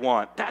whatever you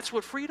want. That's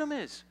what freedom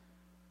is.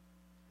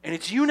 And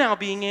it's you now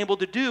being able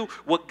to do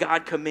what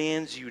God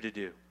commands you to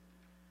do.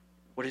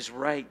 What is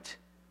right?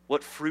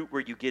 What fruit were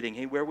you getting?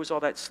 Hey, where was all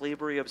that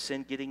slavery of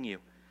sin getting you?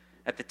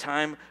 At the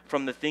time,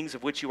 from the things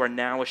of which you are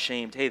now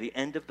ashamed. Hey, the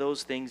end of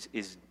those things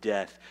is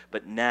death.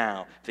 But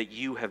now that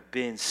you have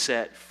been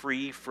set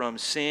free from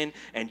sin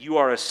and you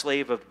are a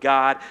slave of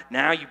God,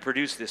 now you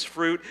produce this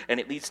fruit and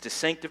it leads to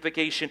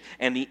sanctification.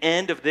 And the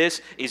end of this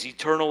is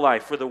eternal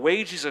life. For the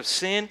wages of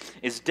sin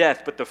is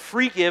death, but the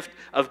free gift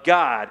of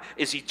God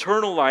is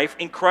eternal life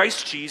in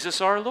Christ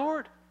Jesus our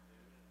Lord.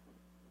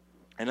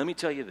 And let me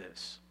tell you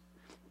this.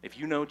 If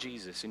you know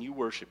Jesus and you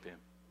worship Him,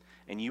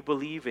 and you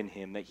believe in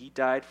Him, that He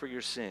died for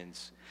your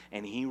sins,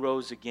 and He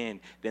rose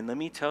again, then let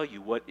me tell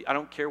you what, I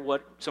don't care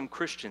what some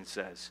Christian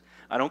says.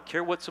 I don't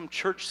care what some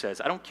church says.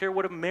 I don't care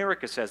what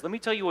America says. Let me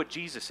tell you what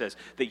Jesus says,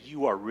 that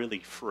you are really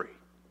free.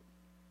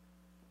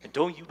 And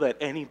don't you let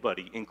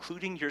anybody,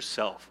 including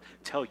yourself,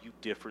 tell you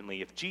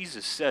differently. If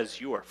Jesus says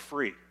you are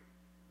free,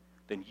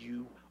 then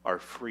you are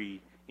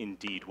free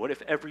indeed. What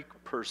if every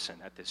person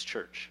at this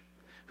church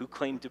who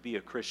claimed to be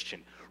a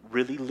Christian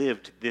really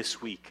lived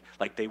this week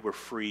like they were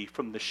free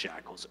from the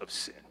shackles of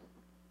sin?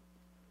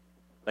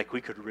 Like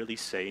we could really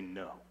say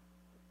no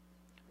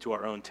to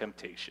our own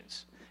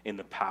temptations in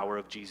the power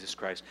of Jesus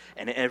Christ.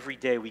 And every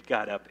day we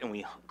got up and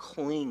we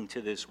cling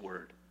to this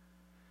word.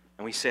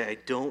 And we say, I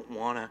don't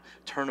want to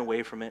turn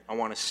away from it. I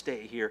want to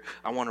stay here.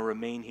 I want to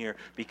remain here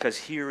because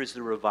here is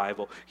the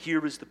revival.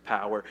 Here is the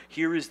power.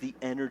 Here is the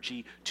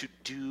energy to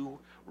do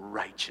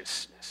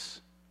righteousness.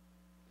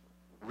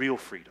 Real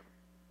freedom.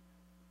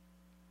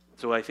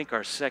 So I think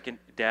our second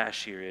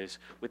dash here is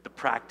with the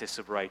practice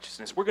of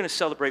righteousness. We're going to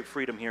celebrate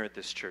freedom here at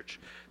this church.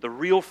 The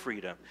real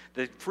freedom.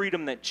 The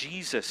freedom that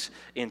Jesus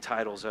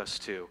entitles us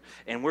to.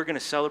 And we're going to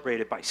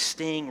celebrate it by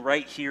staying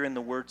right here in the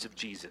words of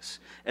Jesus.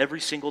 Every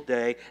single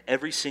day,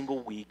 every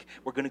single week.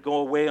 We're going to go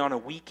away on a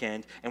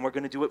weekend, and we're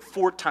going to do it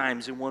 4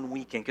 times in one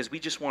weekend because we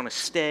just want to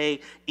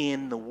stay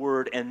in the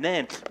Word. And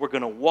then we're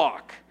going to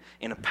walk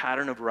in a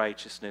pattern of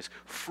righteousness,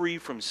 free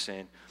from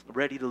sin,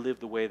 ready to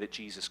live the way that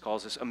Jesus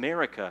calls us.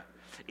 America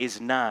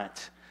is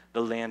not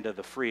the land of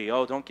the free.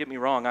 Oh, don't get me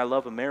wrong. I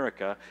love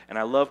America, and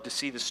I love to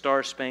see the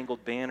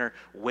Star-Spangled Banner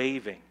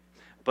waving.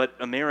 But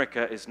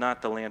America is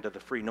not the land of the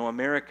free. No,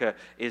 America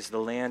is the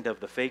land of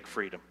the fake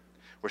freedom,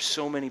 where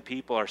so many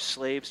people are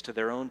slaves to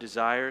their own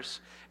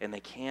desires and they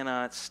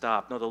cannot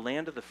stop. No, the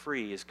land of the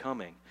free is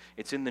coming.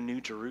 It's in the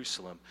New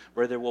Jerusalem,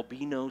 where there will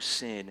be no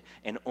sin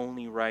and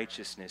only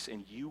righteousness,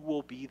 and you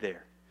will be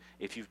there.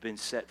 If you've been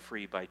set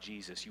free by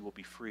Jesus, you will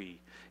be free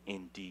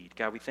indeed.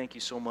 God, we thank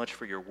you so much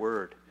for your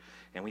word,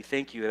 and we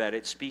thank you that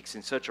it speaks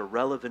in such a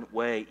relevant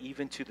way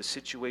even to the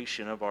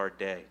situation of our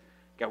day.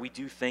 God, we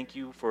do thank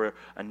you for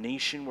a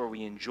nation where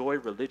we enjoy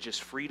religious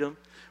freedom,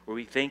 where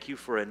we thank you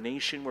for a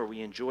nation where we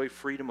enjoy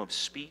freedom of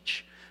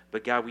speech.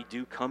 But God, we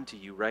do come to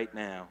you right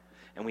now,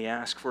 and we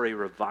ask for a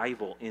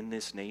revival in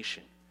this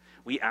nation.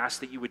 We ask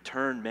that you would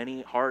turn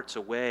many hearts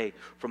away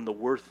from the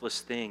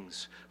worthless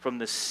things, from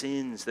the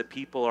sins that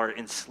people are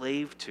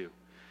enslaved to.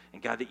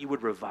 And God, that you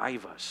would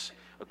revive us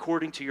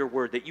according to your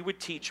word, that you would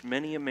teach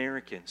many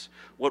Americans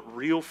what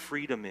real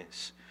freedom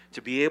is,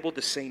 to be able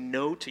to say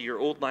no to your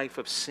old life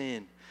of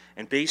sin.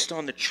 And based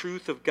on the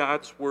truth of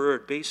God's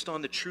word, based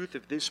on the truth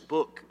of this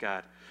book,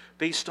 God,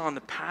 based on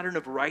the pattern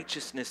of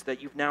righteousness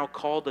that you've now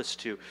called us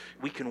to,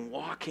 we can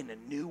walk in a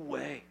new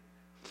way.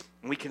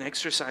 And we can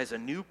exercise a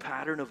new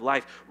pattern of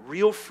life,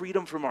 real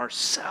freedom from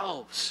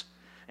ourselves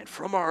and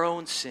from our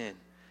own sin.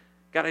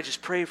 God, I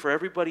just pray for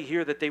everybody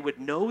here that they would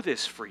know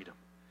this freedom,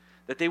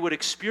 that they would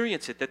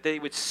experience it, that they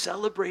would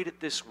celebrate it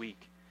this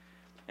week.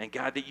 And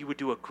God, that you would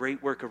do a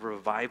great work of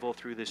revival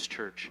through this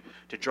church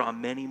to draw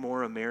many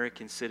more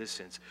American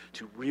citizens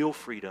to real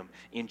freedom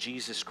in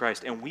Jesus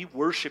Christ. And we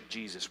worship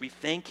Jesus. We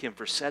thank him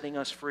for setting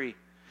us free.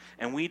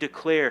 And we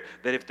declare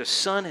that if the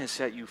Son has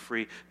set you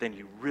free, then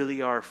you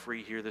really are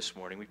free here this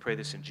morning. We pray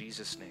this in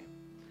Jesus' name.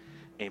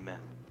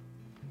 Amen.